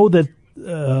 I know that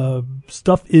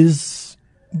stuff is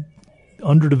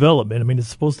under development. I mean, it's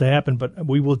supposed to happen, but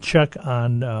we will check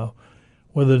on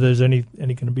whether there's going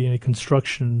to be any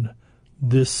construction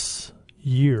this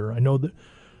year. I know that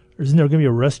isn't there going to be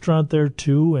a restaurant there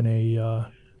too, and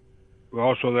a. We're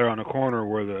also there on the corner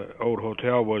where the old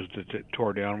hotel was that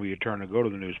tore down, where you turn to go to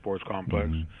the new sports complex.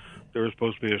 Mm-hmm. There was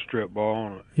supposed to be a strip ball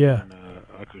and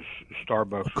like a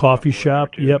Starbucks, a coffee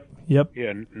shop. Yep.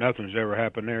 Yeah, nothing's ever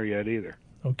happened there yet either.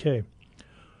 Okay.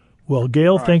 Well,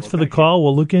 Gail, thanks for the call.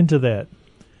 We'll look into that.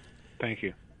 Thank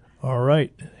you. All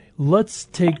right. Let's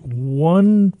take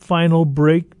one final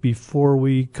break before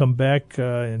we come back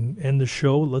and end the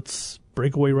show. Let's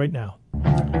break away right now.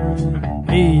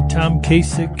 Hey, Tom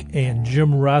Kasich and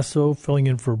Jim Rosso filling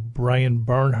in for Brian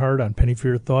Barnhart on Penny for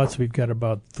Your Thoughts. We've got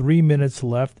about 3 minutes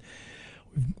left.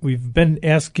 We've been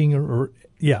asking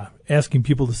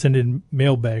people to send in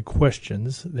mailbag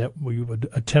questions that we would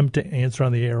attempt to answer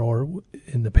on the air or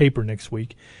in the paper next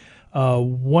week.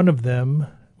 One of them,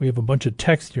 we have a bunch of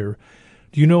text here.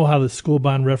 Do you know how the school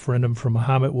bond referendum for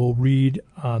Muhammad will read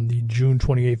on the June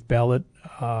 28th ballot?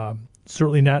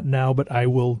 Certainly not now, but I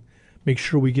will make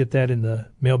sure we get that in the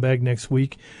mailbag next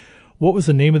week. What was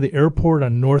the name of the airport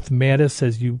on North Mattis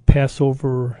as you pass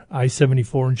over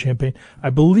I-74 in Champaign?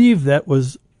 I believe that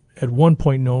was at one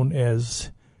point known as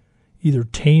either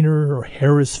Tainer or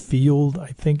Harris Field. I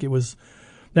think that was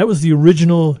the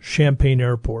original Champaign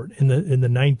Airport in the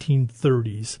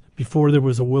 1930s, before there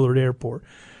was a Willard Airport.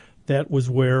 That was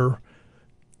where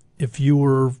if you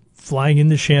were flying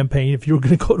into Champaign, if you were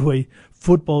going to go to a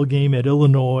football game at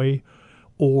Illinois,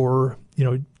 or,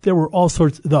 there were all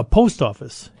sorts. The post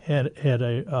office had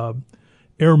a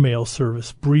airmail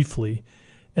service briefly,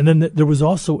 and then there was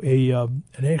also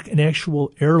an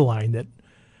actual airline that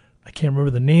I can't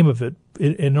remember the name of it.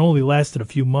 It only lasted a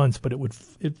few months, but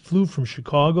it flew from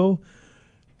Chicago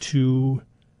to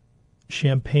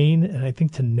Champaign, and I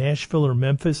think to Nashville or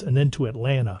Memphis, and then to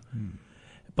Atlanta.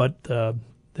 But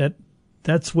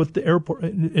that's what the airport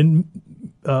and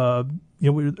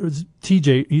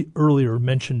TJ earlier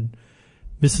mentioned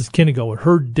Mrs. Kinnigo.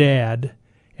 Her dad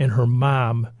and her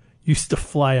mom used to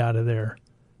fly out of there,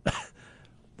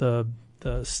 the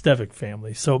Stevick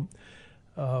family. So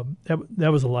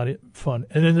that was a lot of fun.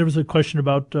 And then there was a question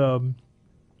about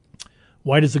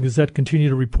why does the Gazette continue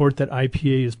to report that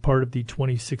IPA is part of the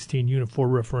 2016 Unit 4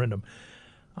 referendum?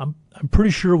 I'm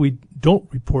pretty sure we don't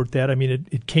report that. I mean,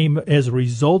 it came as a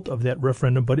result of that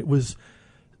referendum, but it was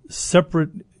separate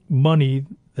money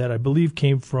that I believe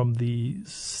came from the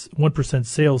 1%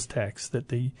 sales tax that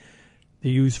they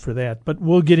use for that. But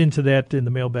we'll get into that in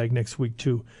the mailbag next week,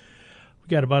 too. We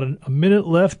got about a minute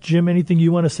left. Jim, anything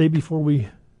you want to say before we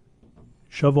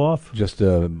shove off? Just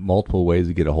multiple ways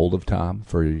to get a hold of Tom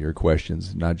for your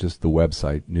questions, not just the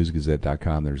website,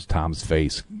 newsgazette.com. There's Tom's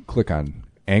face.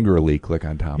 Angrily click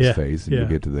on Tom's face, and you'll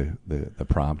get to the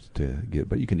prompt to get.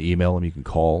 But you can email him. You can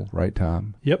call, right,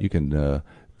 Tom? Yep. You can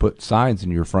put signs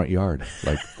in your front yard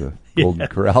like the Golden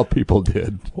Corral people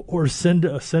did. Or send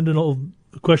an old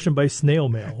question by snail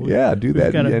mail. Yeah, do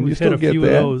that. And you still get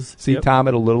that. See Yep. Tom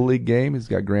at a Little League game. He's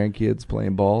got grandkids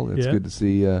playing ball. It's good to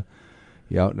see you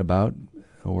out and about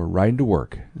or riding to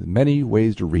work. Many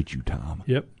ways to reach you, Tom.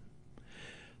 Yep.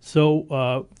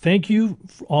 So thank you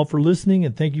all for listening,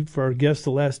 and thank you for our guests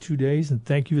the last 2 days, and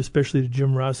thank you especially to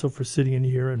Jim Rosso for sitting in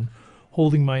here and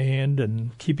holding my hand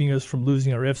and keeping us from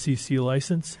losing our FCC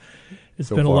license. It's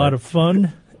been a lot of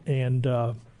fun, and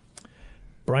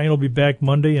Brian will be back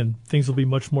Monday, and things will be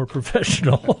much more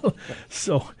professional.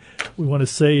 So we want to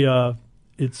say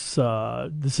this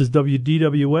is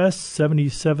WDWS,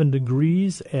 77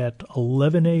 degrees at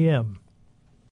 11 a.m.